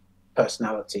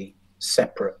personality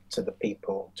separate to the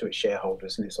people, to its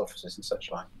shareholders and its officers and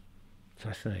such like.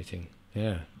 Fascinating.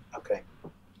 Yeah. Okay.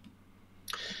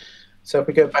 So if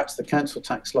we go back to the council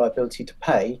tax liability to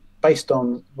pay, based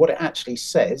on what it actually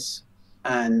says,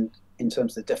 and in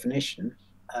terms of the definition,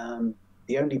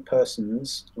 the only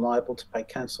persons liable to pay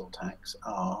council tax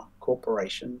are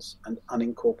corporations and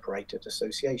unincorporated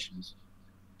associations,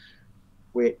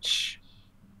 which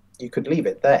you could leave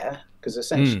it there, because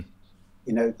essentially,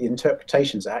 the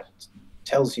Interpretations Act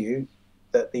tells you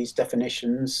that these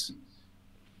definitions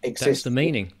exist. That's the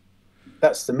meaning.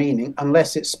 That's the meaning,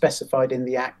 unless it's specified in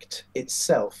the Act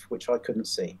itself, which I couldn't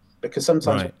see. Because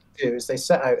sometimes what they do is they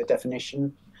set out a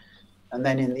definition, and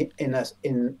then in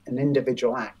an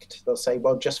individual act, they'll say,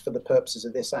 well, just for the purposes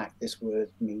of this act, this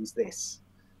word means this.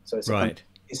 So it's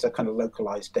a kind of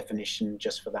localized definition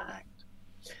just for that act.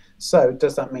 So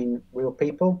does that mean real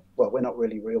people? Well, we're not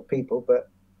really real people, but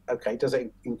okay, does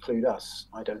it include us?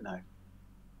 I don't know.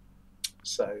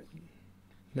 So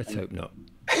let's hope not.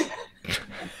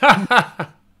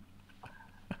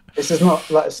 This is not,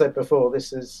 like I said before,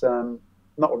 this is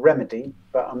not a remedy,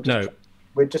 but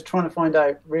we're just trying to find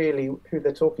out really who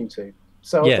they're talking to.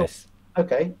 So I thought,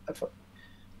 okay,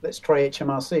 let's try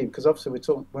HMRC, because obviously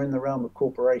we're in the realm of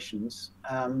corporations,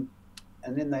 and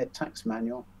in their tax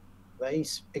manual, they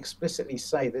explicitly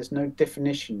say there's no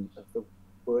definition of the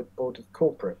word body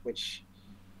corporate, which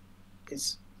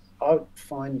I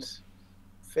find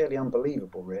fairly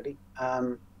unbelievable, really.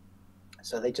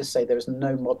 So they just say there is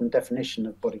no modern definition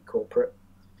of body corporate,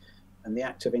 and the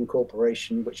act of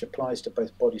incorporation, which applies to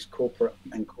both bodies corporate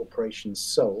and corporations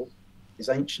sole, is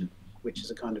ancient, which is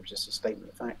a kind of just a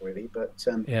statement of fact, really. But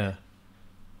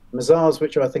Mazars,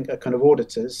 which I think are kind of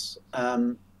auditors,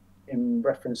 in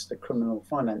reference to the Criminal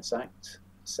Finance Act,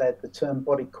 said the term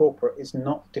body corporate is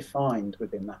not defined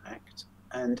within that act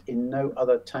and in no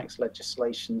other tax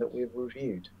legislation that we've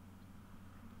reviewed,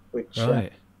 which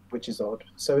is odd.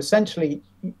 So essentially,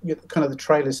 kind of the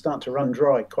trailers start to run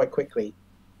dry quite quickly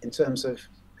in terms of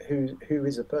who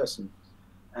is a person.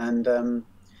 And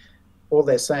all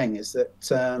they're saying is that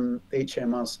the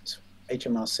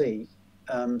HMRC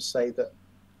say that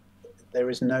there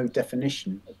is no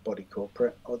definition of body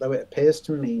corporate, although it appears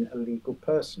to mean a legal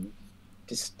person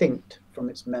distinct from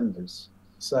its members.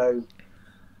 So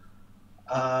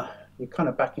you're kind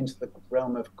of back into the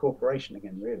realm of corporation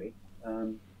again, really.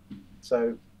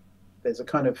 So there's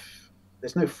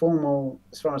no formal,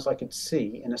 as far as I could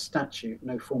see in a statute,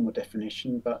 no formal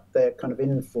definition, but they're kind of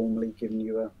informally giving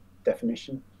you a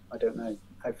definition. I don't know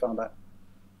how far that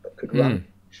could run.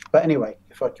 But anyway,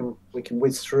 we can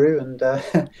whiz through, and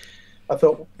I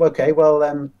thought, okay, well,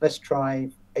 let's try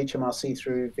HMRC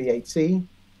through VAT.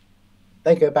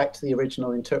 They go back to the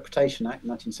original Interpretation Act,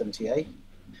 1978,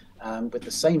 with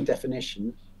the same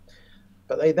definition,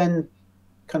 but they then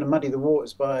kind of muddy the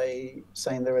waters by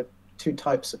saying there are two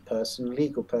types of person: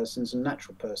 legal persons and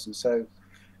natural persons. So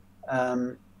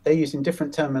they're using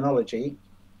different terminology,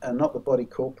 not the body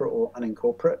corporate or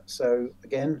unincorporate. So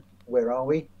again, where are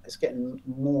we? It's getting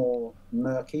more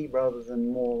murky rather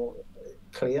than more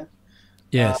clear.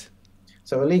 Yes.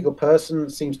 So a legal person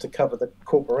seems to cover the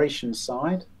corporation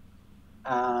side,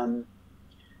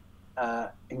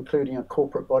 including a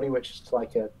corporate body, which is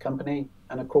like a company,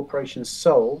 and a corporation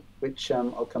sole, which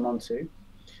I'll come on to.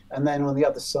 And then on the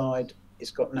other side,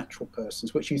 it's got natural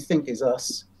persons, which you think is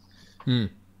us,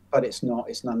 but it's not.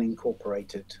 It's an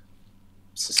unincorporated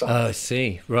society. Oh, I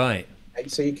see. Right.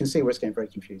 So you can see where it's getting very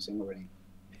confusing already.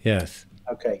 Yes.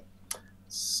 Okay.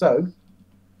 So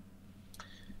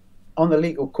on the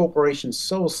legal corporation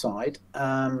sole side,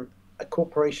 a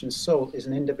corporation sole is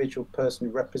an individual person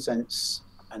who represents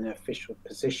an official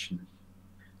position.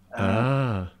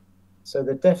 Ah, So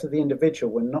the death of the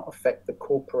individual will not affect the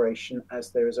corporation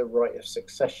as there is a right of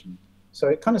succession. So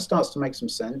it kind of starts to make some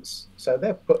sense. So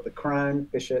they've put the Crown,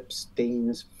 bishops,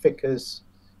 deans, vicars,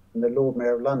 and the Lord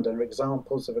Mayor of London are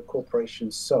examples of a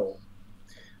corporation's sole,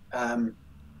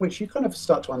 which you kind of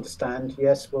start to understand.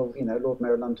 Yes, well, Lord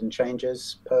Mayor of London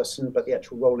changes person, but the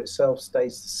actual role itself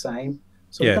stays the same.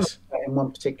 So we kind of yes. put that in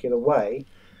one particular way.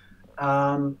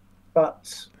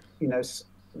 But,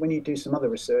 when you do some other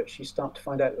research, you start to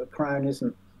find out that the Crown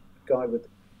isn't a guy with a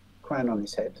crown on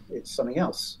his head. It's something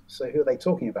else. So who are they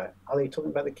talking about? Are they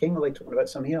talking about the king, or are they talking about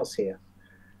something else here?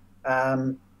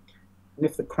 And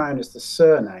if the Crown is the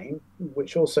surname,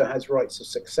 which also has rights of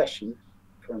succession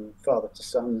from father to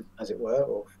son, as it were,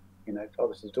 or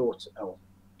father to daughter, or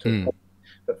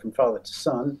but from father to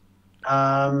son,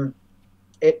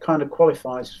 it kind of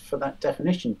qualifies for that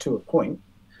definition to a point.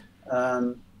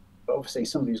 But obviously,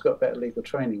 somebody who's got better legal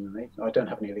training than me, I don't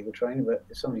have any legal training, but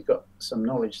if somebody's got some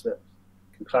knowledge that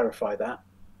can clarify that,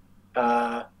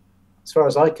 as far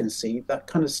as I can see, that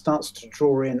kind of starts to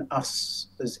draw in us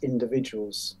as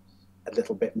individuals a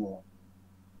little bit more.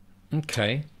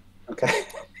 Okay. Okay.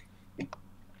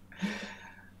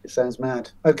 It sounds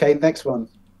mad. Okay, next one.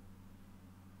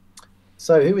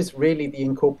 So who is really the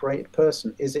incorporated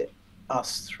person? Is it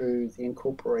us through the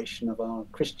incorporation of our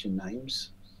Christian names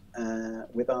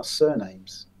with our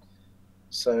surnames?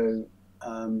 So,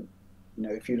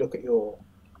 if you look at your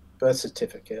birth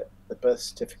certificate, the birth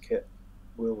certificate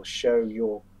will show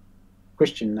your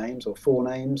Christian names or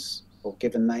forenames or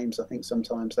given names. I think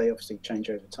sometimes they obviously change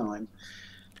over time.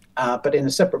 But in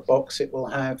a separate box, it will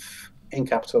have in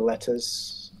capital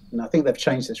letters. And I think they've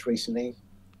changed this recently,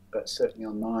 but certainly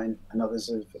on mine and others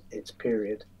of its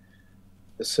period,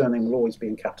 the surname will always be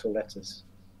in capital letters.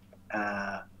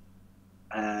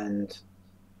 And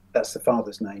that's the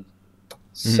father's name.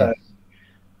 So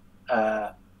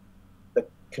the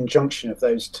conjunction of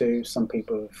those two, some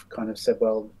people have kind of said,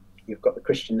 well, you've got the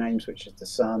Christian names, which is the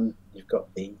son, you've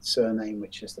got the surname,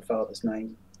 which is the father's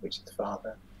name, which is the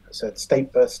father. So the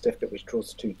state birth certificate, which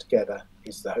draws the two together,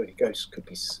 is the Holy Ghost, could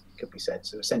be said.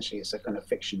 So essentially, it's a kind of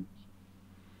fiction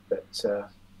that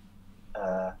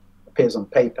appears on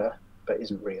paper but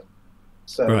isn't real.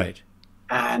 So right.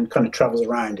 And kind of travels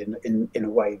around in a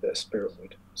way that a spirit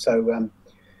would. So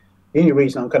the only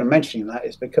reason I'm kind of mentioning that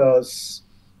is because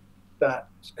that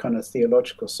kind of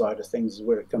theological side of things is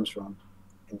where it comes from,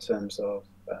 in terms of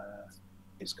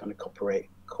it's kind of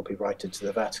copyrighted to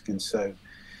the Vatican. So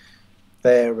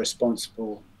they're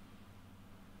responsible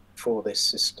for this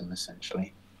system,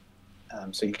 essentially.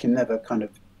 So you can never kind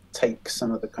of take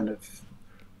some of the kind of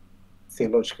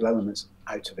theological elements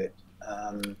out of it.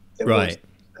 Right.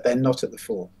 They're not at the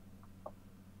fore.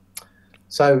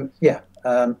 So, yeah,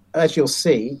 as you'll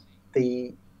see,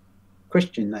 the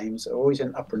Christian names are always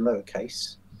in upper and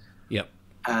lowercase. Yep.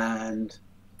 And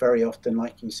very often,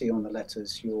 like you see on the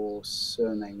letters, your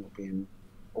surname will be in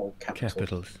all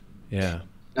capitals. Yeah.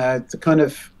 The kind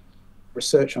of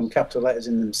research on capital letters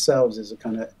in themselves is a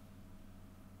kind of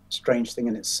strange thing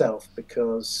in itself,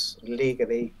 because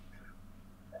legally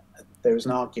there is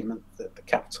an argument that the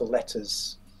capital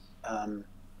letters,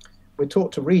 we're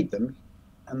taught to read them,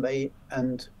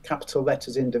 and capital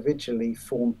letters individually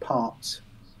form part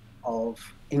of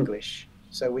English.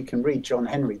 So we can read John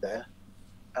Henry there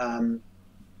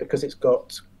because it's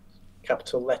got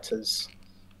capital letters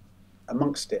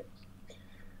amongst it.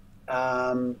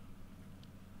 But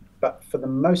for the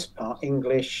most part,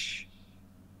 English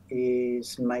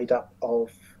is made up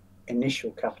of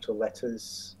initial capital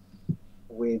letters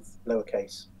with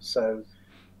lowercase. So,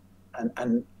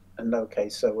 and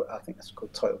lowercase. So I think that's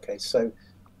called title case. So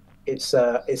it's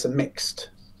a mixed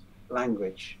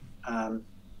language,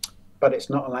 but it's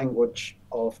not a language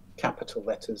of capital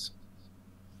letters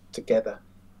together.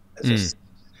 It's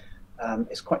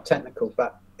quite technical,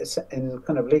 but it's in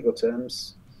kind of legal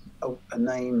terms, a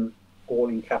name all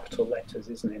in capital letters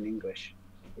isn't in English.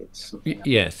 It's something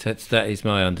yes, that is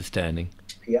my understanding.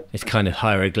 Yeah, it's kind of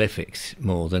hieroglyphics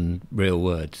more than real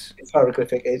words. It's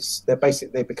hieroglyphic.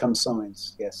 They become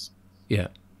signs. Yes. Yeah.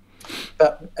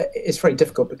 But it's very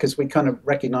difficult because we kind of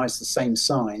recognise the same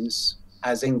signs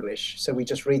as English, so we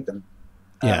just read them.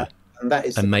 Yeah. And that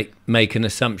is make an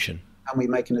assumption. And we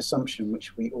make an assumption,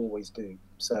 which we always do.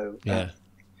 So yeah.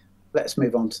 Let's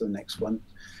move on to the next one.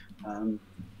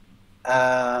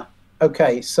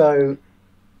 Okay, so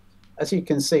as you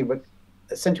can see,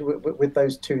 essentially with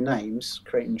those two names,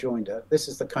 Create and Joinder, this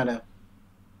is the kind of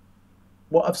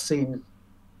what I've seen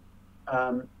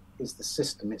is the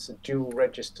system. It's a dual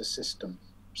register system,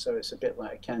 so it's a bit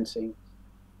like accounting,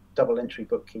 double entry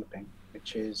bookkeeping,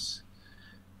 which is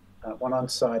one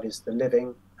side is the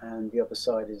living and the other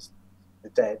side is the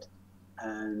dead.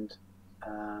 And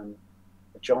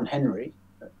John Henry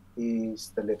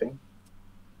is the living,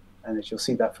 and as you'll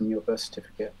see that from your birth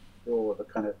certificate, you're the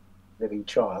kind of living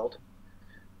child,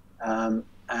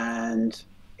 and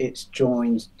it's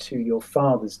joined to your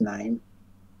father's name,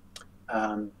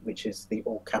 which is the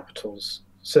all capitals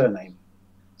surname.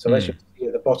 So as you see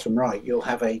at the bottom right, you'll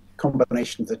have a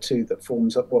combination of the two that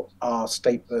forms up what our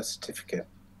state birth certificate.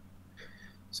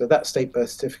 So that state birth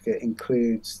certificate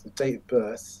includes the date of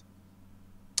birth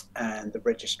and the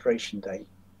registration date.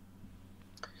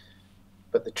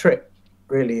 But the trick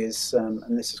really is,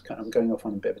 and this is kind of, I'm going off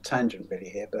on a bit of a tangent really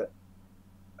here, but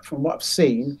from what I've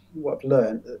seen, what I've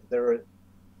learned,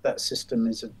 that system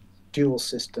is a dual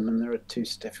system, and there are two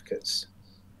certificates.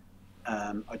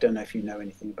 I don't know if you know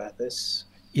anything about this.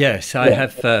 Yes, I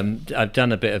have. I've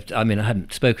done a bit of. I mean, I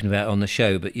haven't spoken about it on the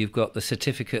show, but you've got the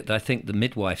certificate that I think the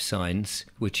midwife signs,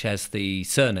 which has the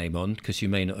surname on, because you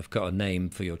may not have got a name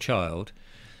for your child,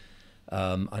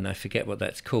 and I forget what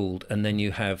that's called. And then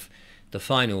you have the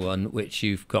final one, which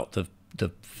you've got the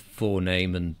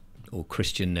forename and or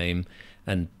Christian name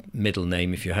and middle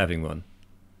name if you're having one.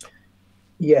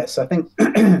 Yes, I think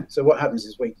so. What happens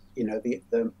is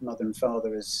the mother and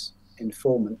father as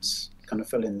informants kind of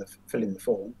fill in the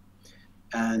form,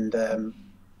 and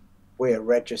we're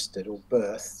registered or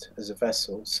birthed as a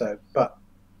vessel. So, but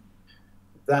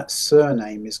that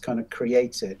surname is kind of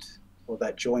created, or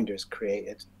that joinder is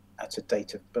created at a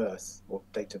date of birth or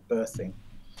date of birthing.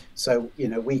 So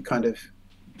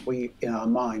we in our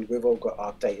mind we've all got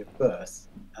our date of birth,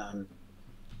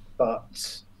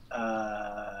 but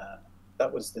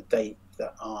that was the date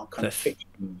that our kind of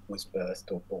fiction was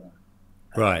birthed or born.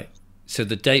 Right. So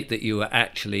the date that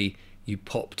you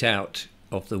popped out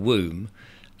of the womb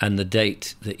and the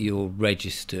date that you're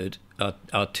registered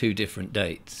are two different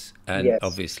dates, and yes.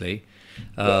 Obviously,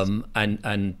 yes.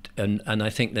 and I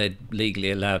think they're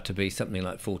legally allowed to be something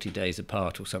like 40 days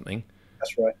apart or something.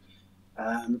 That's right.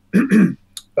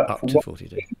 But up from to 40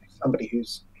 days. Somebody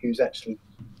who's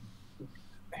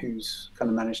kind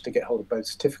of managed to get hold of both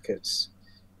certificates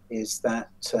is that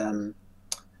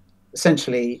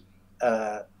essentially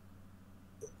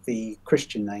the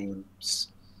Christian names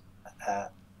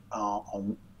are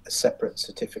on a separate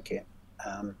certificate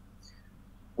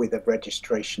with a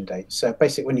registration date. So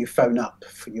basically when you phone up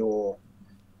for your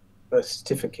birth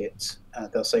certificate,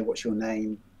 they'll say what's your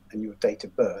name and your date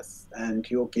of birth, and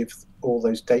you'll give all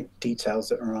those details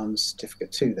that are on certificate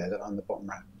 2 there, that are on the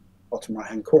bottom right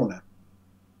hand corner.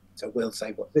 So we'll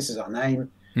say, well, this is our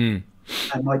name and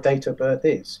my date of birth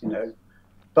is,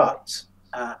 but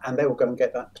and they will go and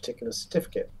get that particular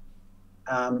certificate.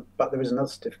 But there is another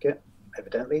certificate,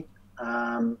 evidently,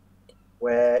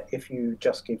 where if you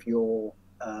just give your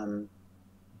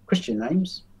Christian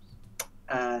names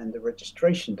and the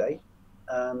registration date,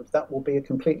 that will be a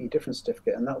completely different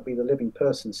certificate, and that will be the living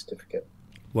person certificate.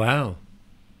 Wow.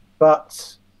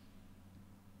 But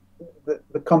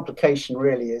the complication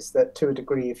really is that, to a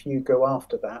degree, if you go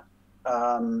after that,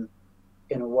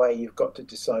 in a way, you've got to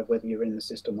decide whether you're in the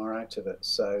system or out of it.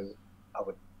 So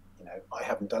I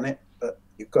haven't done it, but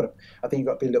I think you've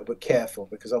got to be a little bit careful,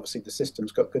 because obviously the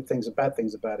system's got good things and bad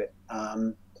things about it.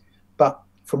 But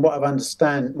from what my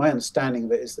understanding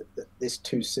of it is that this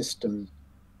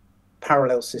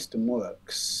parallel system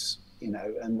works,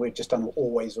 and we're just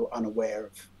always unaware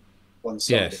of one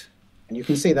side. Yes. And you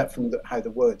can see that from how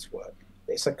the words work.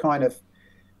 It's a kind of,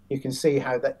 you can see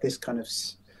how this kind of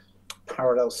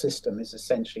parallel system is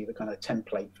essentially the kind of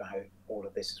template for how all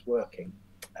of this is working.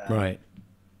 Right.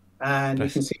 And you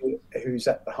can see who's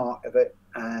at the heart of it.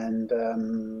 And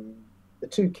the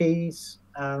two keys,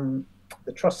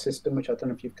 the trust system, which I don't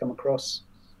know if you've come across.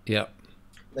 Yeah.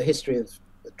 The history of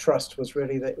the trust was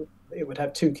really that it would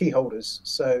have two key holders.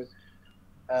 So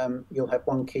you'll have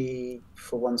one key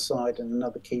for one side and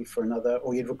another key for another,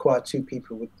 or you'd require two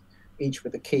people each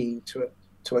with a key to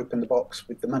open the box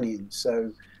with the money in.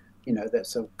 So,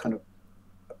 that's a kind of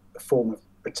a form of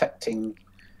protecting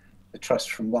the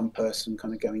trust from one person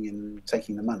kind of going in and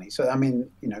taking the money. So, I mean,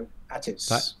 at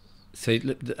its... So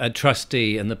a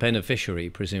trustee and the beneficiary,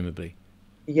 presumably.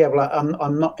 Yeah, well,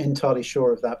 I'm not entirely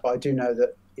sure of that, but I do know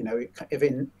that, if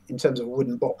in terms of a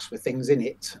wooden box with things in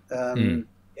it,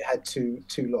 it had two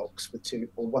locks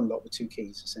or one lock with two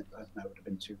keys. I don't know, it would have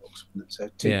been two locks, wouldn't it? So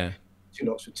two two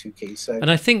locks with two keys. So, and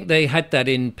I think they had that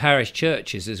in parish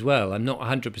churches as well. I'm not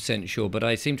 100% sure, but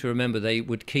I seem to remember they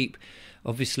would keep,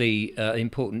 obviously,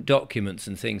 important documents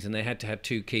and things, and they had to have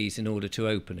two keys in order to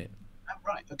open it. oh,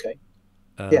 right, okay,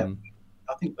 yeah, Um,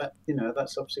 I think that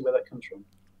that's obviously where that comes from.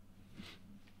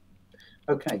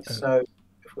 Okay, so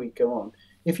if we go on,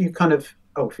 if you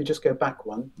if you just go back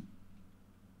one,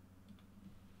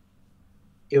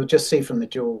 you'll just see from the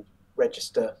dual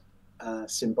register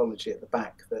symbology at the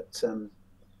back that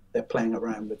they're playing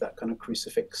around with that kind of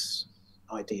crucifix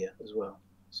idea as well.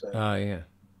 So yeah.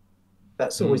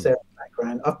 that's always there in the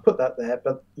background. I've put that there,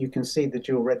 but you can see the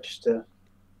dual register,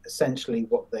 essentially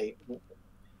what they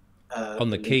On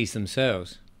the keys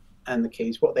themselves. and the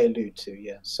keys, what they allude to.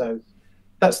 Yeah, so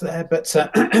that's there. But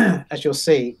as you'll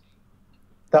see,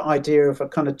 that idea of a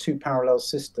kind of two parallel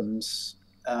systems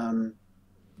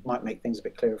might make things a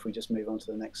bit clearer if we just move on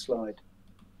to the next slide.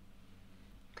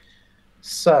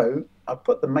 So I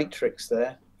put the Matrix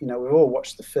there. We've all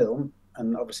watched the film,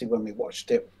 and obviously when we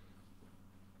watched it,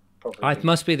 probably I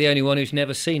must be the only one who's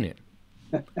never seen it.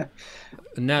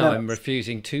 Now no. I'm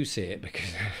refusing to see it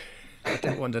because I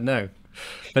don't want to know.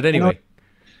 But anyway.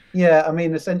 Yeah, I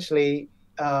mean, essentially,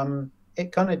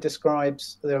 it kind of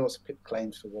describes. There are lots of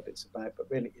claims for what it's about, but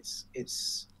really,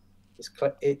 it's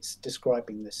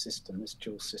describing this system, this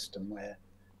dual system, where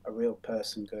a real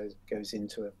person goes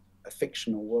into a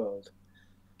fictional world,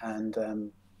 and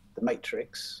the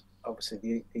Matrix.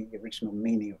 Obviously, the original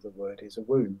meaning of the word is a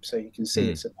womb, so you can see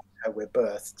it's about how we're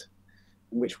birthed,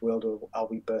 and which world are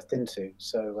we birthed into.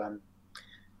 So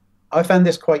I found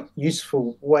this quite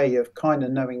useful way of kind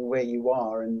of knowing where you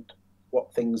are and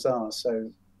what things are. So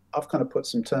I've kind of put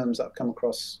some terms that I've come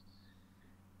across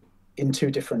in two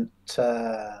different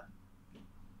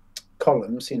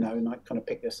columns, and I kind of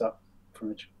picked this up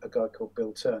from a guy called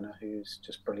Bill Turner, who's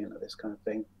just brilliant at this kind of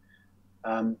thing.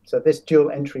 So this dual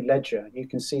entry ledger, you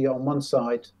can see on one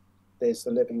side there's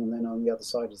the living, and then on the other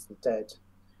side is the dead.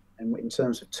 And in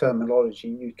terms of terminology,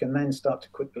 you can then start to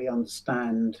quickly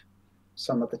understand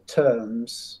some of the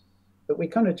terms that we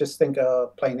kind of just think are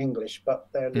plain English, but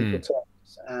they're legal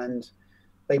terms, and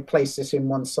they place this in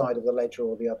one side of the ledger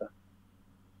or the other.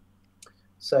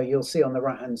 So you'll see on the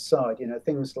right-hand side,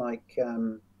 things like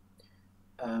you'll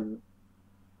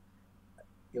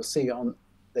see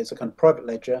there's a kind of private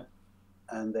ledger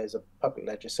and there's a public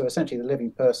ledger. So essentially the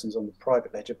living person's on the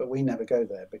private ledger, but we never go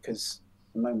there because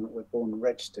the moment we're born and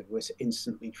registered, we're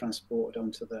instantly transported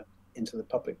into the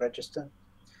public register.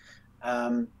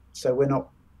 So we're not,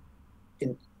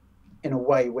 in a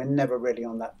way, we're never really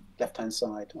on that left-hand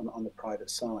side, on the private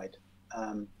side.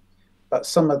 But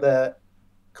some of the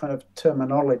kind of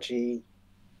terminology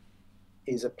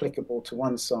is applicable to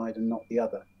one side and not the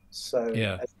other. So as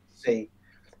you see,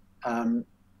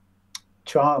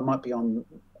 child might be on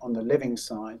the living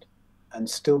side, and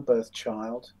stillbirth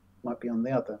child might be on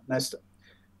the other. Now,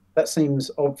 that seems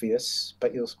obvious,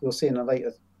 but we'll see in a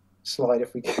later slide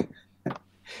if we can,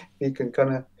 you can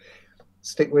kind of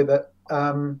stick with it.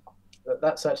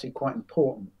 That's actually quite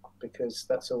important, because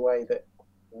that's a way that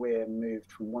we're moved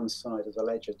from one side of the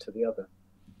ledger to the other.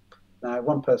 Now,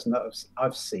 one person that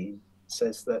I've seen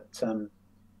says that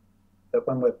that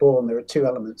when we're born, there are two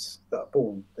elements that are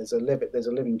born. There's a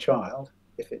living child,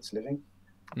 if it's living,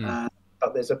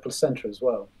 but there's a placenta as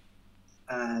well,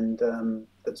 and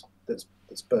that's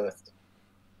birthed.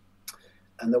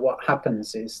 And what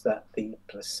happens is that the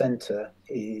placenta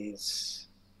is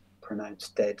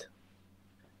pronounced dead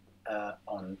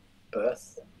on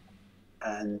birth,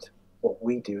 and what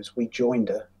we do is we join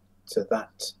her to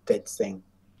that dead thing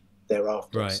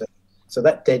thereafter. Right. So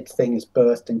that dead thing is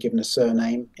birthed and given a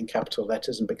surname in capital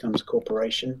letters and becomes a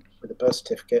corporation with a birth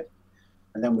certificate,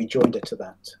 and then we joined her to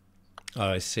that.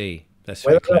 Oh, I see. That's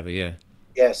very clever, yeah.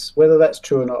 Yes, whether that's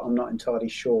true or not, I'm not entirely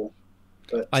sure.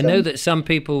 But I know that some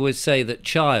people would say that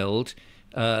child,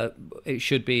 it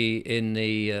should be in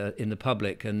the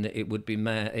public, and it would be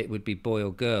boy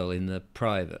or girl in the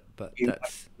private. But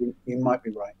you might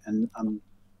be right, and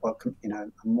welcome.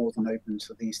 I'm more than open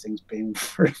to these things being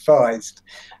revised.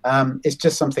 It's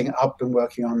just something I've been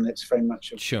working on. It's very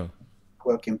much a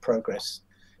work in progress,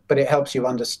 but it helps you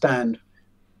understand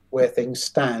where things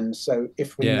stand. So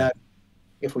if we know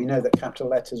that capital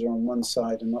letters are on one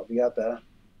side and not the other,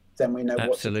 then we know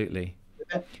absolutely.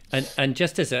 And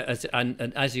just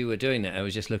as you were doing that, I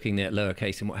was just looking at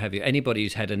lowercase and what have you. Anybody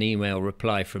who's had an email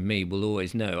reply from me will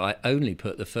always know I only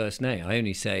put the first name. I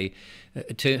only say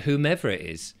to whomever it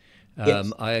is.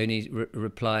 Yes. I only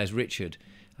reply as Richard.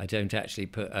 I don't actually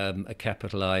put a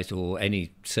capitalized or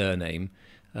any surname.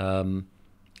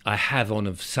 I have on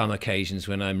of some occasions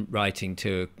when I'm writing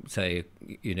to, say,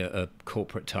 a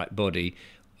corporate type body,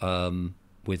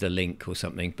 with a link or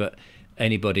something. But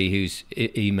anybody who's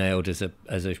emailed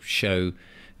as a show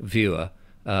viewer,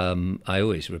 I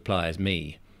always reply as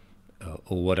me,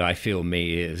 or what I feel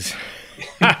me is.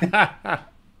 I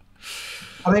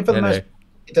mean, for the most part,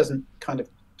 it doesn't kind of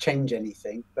change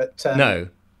anything, but no,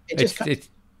 it just it's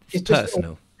it just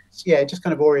personal. yeah, it just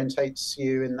kind of orientates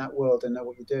you in that world and know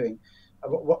what you're doing.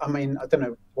 I mean, I don't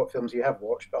know what films you have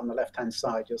watched, but on the left-hand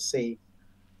side, you'll see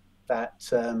that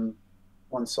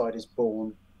one side is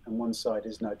Born and one side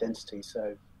is No Identity.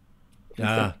 So, if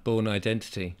you Born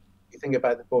Identity. you think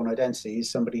about the Born Identity, he's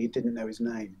somebody who didn't know his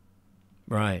name,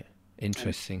 Right.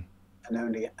 Interesting.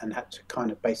 and had to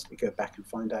kind of basically go back and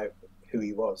find out who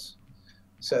he was.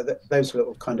 So that those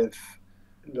little kind of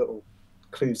little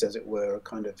clues, as it were, are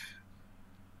kind of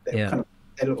they're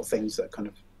little things that are kind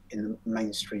of in the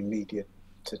mainstream media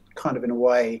to kind of, in a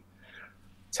way,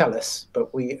 tell us,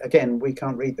 but we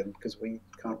can't read them because we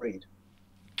can't read.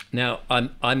 Now,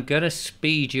 I'm going to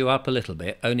speed you up a little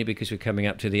bit, only because we're coming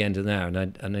up to the end of the hour,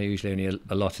 and I know usually only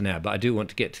a lot an hour, but I do want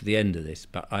to get to the end of this.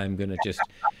 But I'm going to just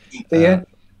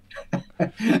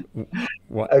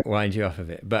wind you off of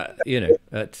it. But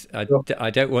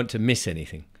I don't want to miss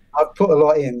anything. I've put a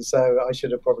lot in, so I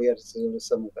should have probably edited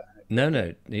some of it.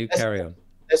 No, you carry on.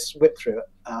 Let's whip through it.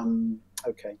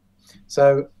 Okay,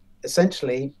 so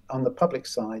essentially, on the public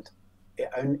side,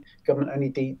 government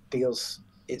only deals.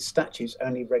 Its statutes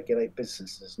only regulate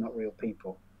businesses, not real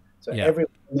people. So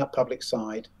everyone on that public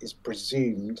side is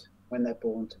presumed, when they're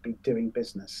born, to be doing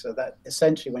business. So that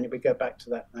essentially, when we go back to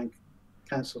that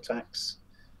council tax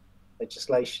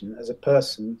legislation, as a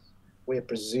person, we're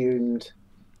presumed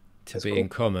to be in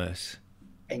commerce.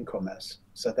 In commerce.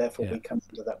 So therefore, we come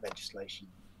under that legislation.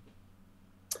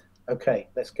 Okay,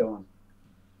 let's go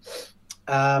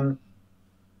on.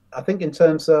 I think in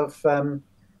terms of the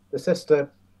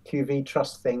sister QV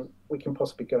trust thing, we can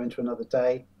possibly go into another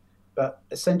day, but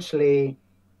essentially,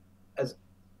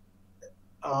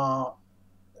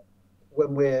 when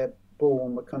we're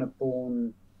born, we're kind of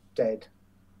born dead.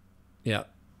 Yeah.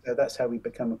 So that's how we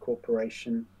become a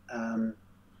corporation,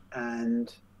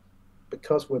 and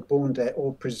because we're born dead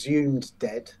or presumed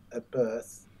dead at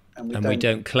birth, and we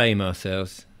don't claim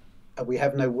ourselves, we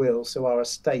have no will, so our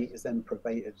estate is then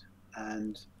probated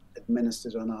and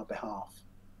administered on our behalf.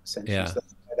 Essentially, so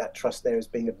that's why that trust there is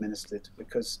being administered,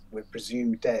 because we're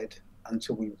presumed dead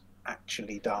until we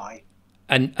actually die.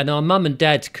 And our mum and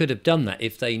dads could have done that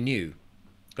if they knew,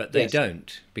 but they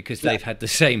don't, because they've had the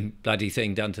same bloody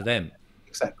thing done to them.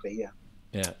 Exactly.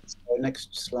 Yeah. So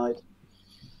next slide.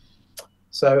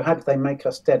 So how did they make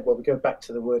us dead? Well, we go back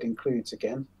to the word includes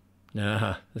again.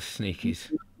 The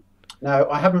sneakies. No,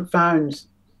 I haven't found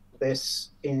this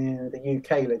in the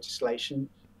UK legislation.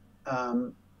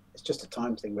 It's just a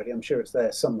time thing, really. I'm sure it's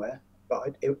there somewhere,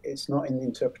 but it's not in the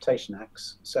Interpretation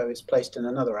Acts. So it's placed in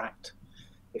another act,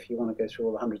 if you want to go through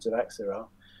all the hundreds of acts there are.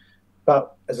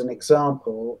 But as an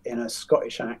example, in a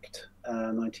Scottish Act,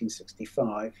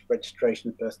 1965, Registration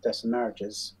of Births, Deaths and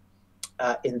Marriages,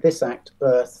 in this act,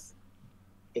 birth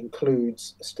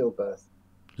includes a stillbirth.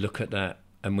 Look at that.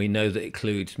 And we know that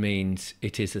includes means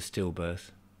it is a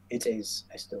stillbirth. It is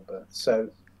a stillbirth. So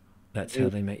that's how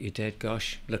they make you dead.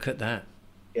 Gosh, look at that.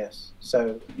 Yes.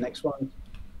 So next one.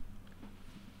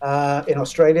 In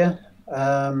Australia,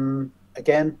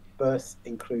 again, birth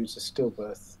includes a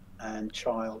stillbirth, and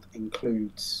child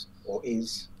includes or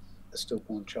is a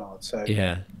stillborn child. So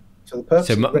for the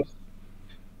purpose.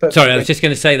 Sorry, I was just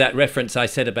going to say that reference I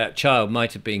said about child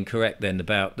might have been correct then,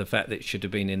 about the fact that it should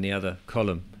have been in the other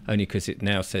column, only because it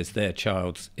now says their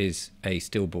child is a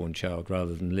stillborn child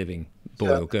rather than living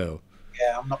boy or girl.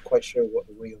 Yeah, I'm not quite sure what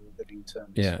the real living term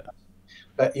is. Yeah.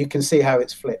 But you can see how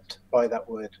it's flipped by that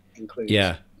word includes.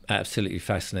 Yeah, absolutely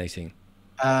fascinating.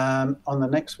 On the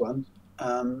next one,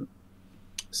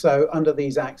 so under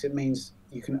these acts, it means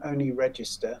you can only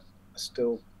register a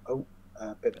stillbirth.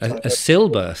 A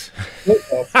stillbirth.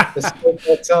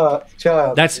 A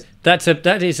child.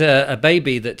 That is a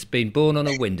baby that's been born on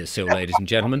a windowsill, ladies and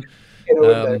gentlemen.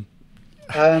 So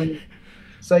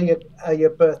you're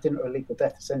birthed into a legal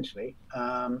death, essentially,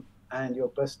 and your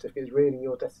birth certificate is really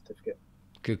your death certificate.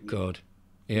 Good God.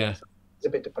 Yeah. It's a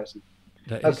bit depressing.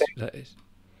 That is.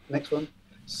 Next one.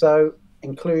 So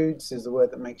includes is the word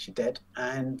that makes you dead,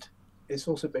 and it's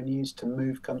also been used to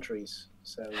move countries.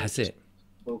 So has it?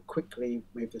 We'll quickly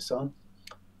move this on.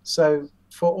 So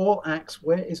for all acts,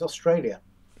 where is Australia?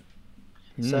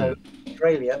 So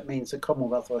Australia means the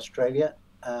Commonwealth of Australia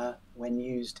when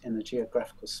used in a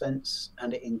geographical sense,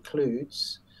 and it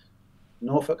includes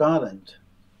Norfolk Island.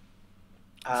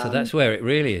 So that's where it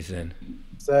really is then.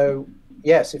 So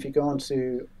yes, if you go on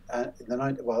to at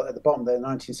the bottom, the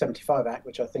 1975 Act,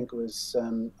 which I think was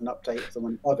an update of the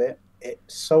one above it, it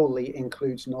solely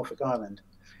includes Norfolk Island.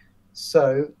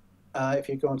 So if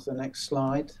you go on to the next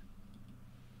slide,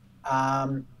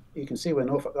 you can see where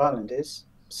Norfolk Island is.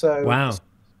 So, Wow.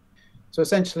 so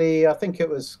essentially, I think it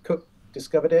was Cook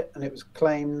discovered it, and it was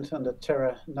claimed under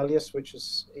terra nullius, which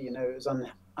is, it was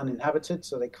uninhabited,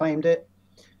 so they claimed it.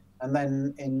 And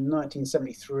then in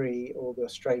 1973, all the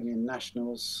Australian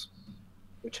nationals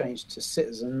were changed to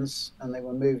citizens, and they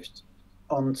were moved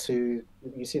onto.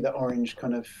 You see the orange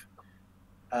kind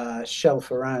of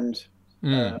shelf around.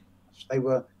 They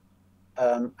were,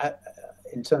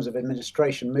 in terms of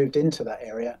administration, moved into that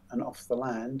area and off the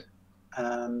land,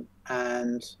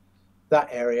 and that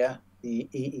area, the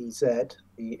EEZ,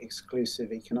 the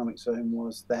Exclusive Economic Zone,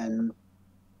 was then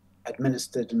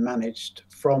administered and managed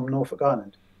from Norfolk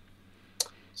Island.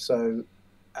 So,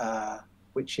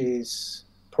 which is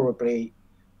probably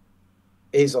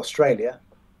is Australia,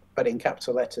 but in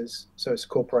capital letters. So it's a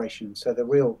corporation. So the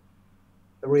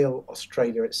real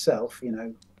Australia itself,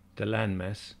 The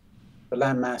landmass. the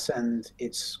landmass and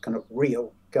its kind of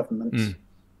real government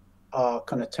are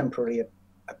kind of temporarily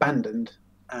abandoned,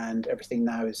 and everything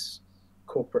now is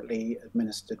corporately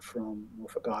administered from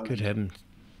Norfolk Island. Good heavens.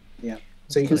 Yeah.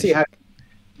 So you can see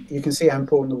how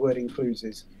important the word includes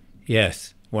is.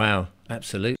 Yes. Wow.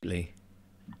 Absolutely.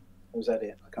 Or was that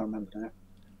it? I can't remember now.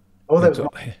 Oh, there was one.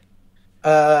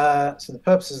 So the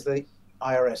purposes of the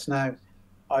IRS. Now,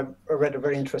 I read a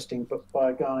very interesting book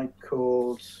by a guy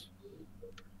called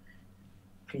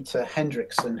Peter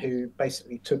Hendrickson, who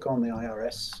basically took on the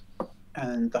IRS,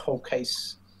 and the whole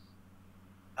case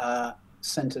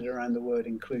centered around the word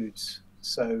includes.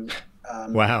 So,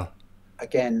 wow.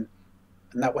 Again,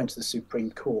 and that went to the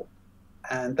Supreme Court,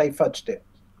 and they fudged it.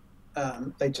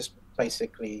 They just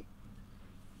basically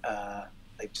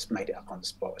they just made it up on the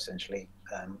spot, essentially,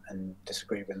 and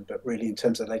disagreed with them. But really, in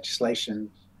terms of legislation,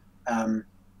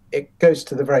 it goes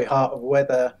to the very heart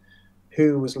of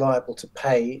who was liable to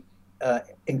pay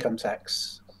income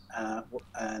tax.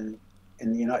 And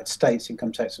in the United States,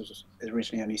 income tax was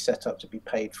originally only set up to be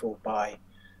paid for by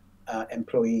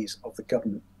employees of the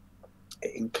government.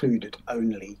 It included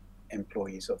only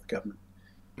employees of the government.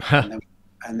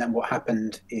 And then what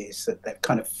happened is that they've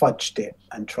kind of fudged it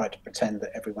and tried to pretend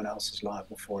that everyone else is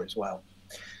liable for it as well.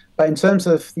 But in terms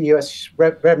of the US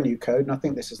Revenue Code, and I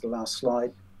think this is the last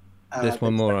slide. There's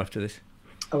one more after this.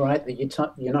 All right.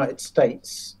 The United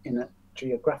States, in a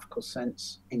geographical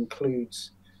sense,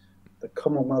 includes the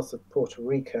Commonwealth of Puerto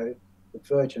Rico, the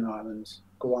Virgin Islands,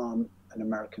 Guam, and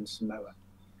American Samoa.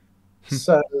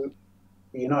 So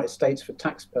the United States, for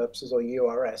tax purposes, or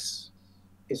URS,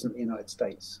 isn't the United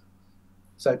States.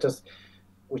 So it does,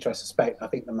 which I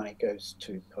think the money goes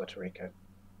to Puerto Rico.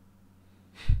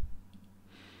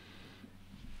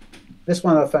 This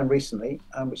one I found recently,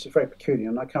 which is very peculiar,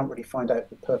 and I can't really find out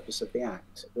the purpose of the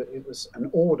act. It was an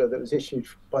order that was issued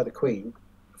by the Queen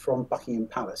from Buckingham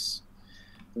Palace,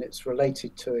 and it's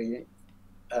related to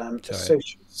a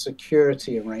social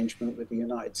security arrangement with the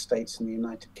United States and the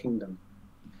United Kingdom.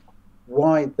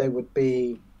 Why there would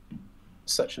be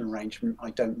such an arrangement,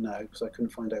 I don't know, because I couldn't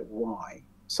find out why.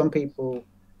 Some people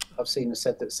I've seen have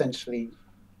said that essentially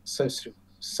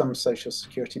some social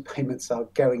security payments are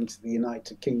going to the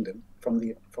United Kingdom from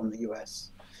the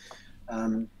US.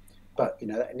 But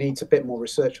it needs a bit more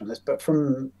research on this. But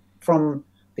from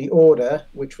the order,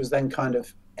 which was then kind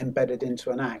of embedded into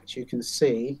an act, you can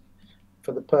see,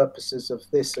 for the purposes of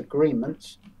this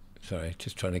agreement. Sorry,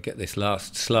 just trying to get this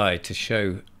last slide to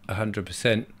show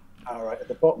 100%. All right, at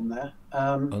the bottom there.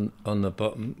 On the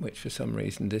bottom, which for some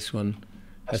reason this one.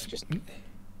 That's just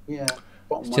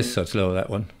bottom it's just so slow, that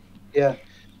one. Yeah.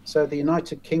 So the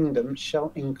United Kingdom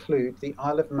shall include the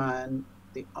Isle of Man,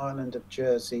 the island of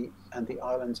Jersey, and the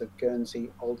islands of Guernsey,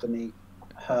 Alderney,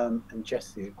 Herm, and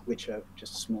Jethu, which are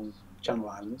just small channel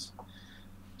islands.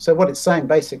 So what it's saying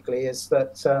basically is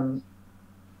that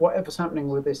whatever's happening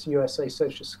with this USA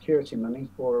Social Security money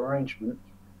or arrangement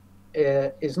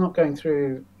is not going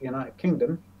through the United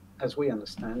Kingdom, as we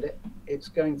understand it. It's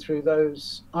going through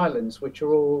those islands, which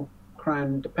are all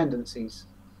crown dependencies.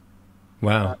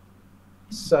 Wow.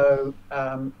 So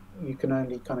you can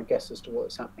only kind of guess as to what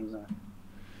is happening there.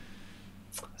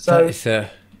 So that is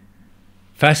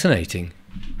fascinating.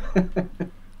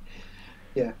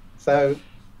 Yeah. So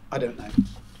I don't know.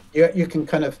 You can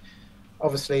kind of,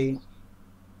 obviously,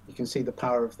 you can see the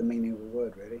power of the meaning of a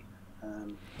word, really.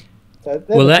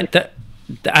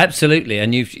 Absolutely,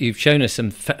 and you've shown us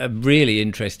some really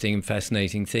interesting and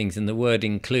fascinating things, and the word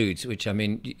includes, which I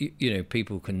mean, you know,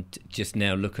 people can just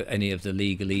now look at any of the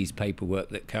legalese paperwork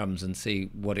that comes and see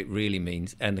what it really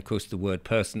means, and of course the word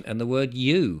person and the word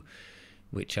you,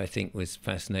 which I think was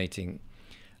fascinating,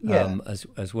 Yeah,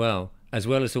 as well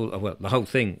as all. Well, the whole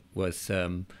thing was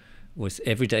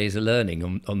every day is a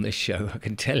learning on this show. I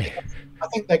can tell you. I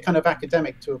think they're kind of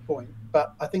academic to a point,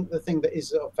 but I think the thing that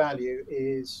is of value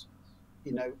is,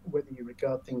 you know, whether you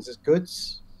regard things as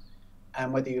goods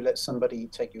and whether you let somebody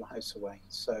take your house away.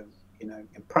 So, you know,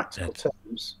 in practical That's,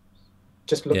 terms,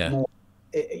 just look yeah. more,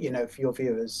 you know, for your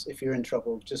viewers, if you're in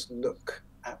trouble, just look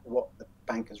at what the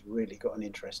bank has really got an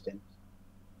interest in.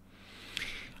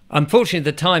 Unfortunately,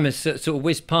 the time has sort of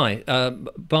whizzed by,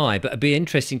 but it'd be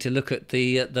interesting to look at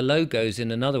the logos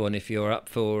in another one if you're up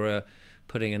for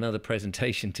putting another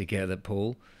presentation together,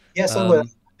 Paul. Yes, I will.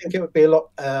 I think it would be a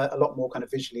lot more kind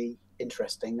of visually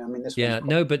interesting. I mean, this one's Yeah, quite,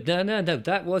 no, but no,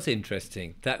 that was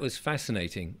interesting. That was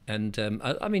fascinating, and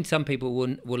I mean, some people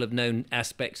will have known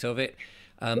aspects of it.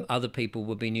 Other people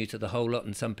will be new to the whole lot,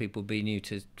 and some people will be new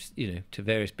to, you know, to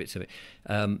various bits of it.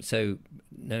 So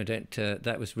no, don't.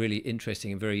 That was really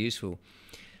interesting and very useful,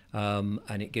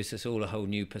 and it gives us all a whole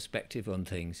new perspective on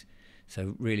things.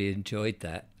 So really enjoyed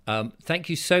that. Thank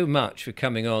you so much for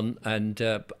coming on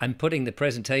and putting the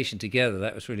presentation together.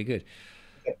 That was really good.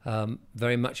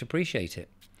 Very much appreciate it.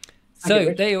 thank you,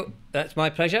 So Richard. that's my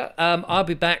pleasure. I'll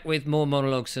be back with more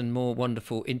monologues and more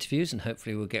wonderful interviews, and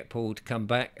hopefully we'll get Paul to come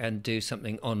back and do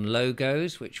something on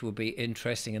logos, which will be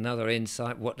interesting. Another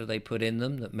insight: what do they put in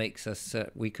them that makes us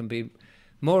we can be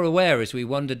more aware as we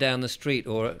wander down the street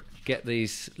or get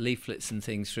these leaflets and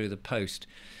things through the post,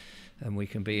 and we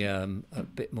can be a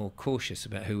bit more cautious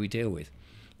about who we deal with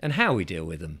and how we deal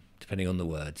with them, depending on the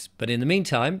words. But in the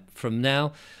meantime, for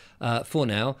now,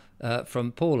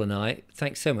 from Paul and I,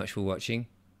 thanks so much for watching.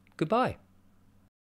 Goodbye.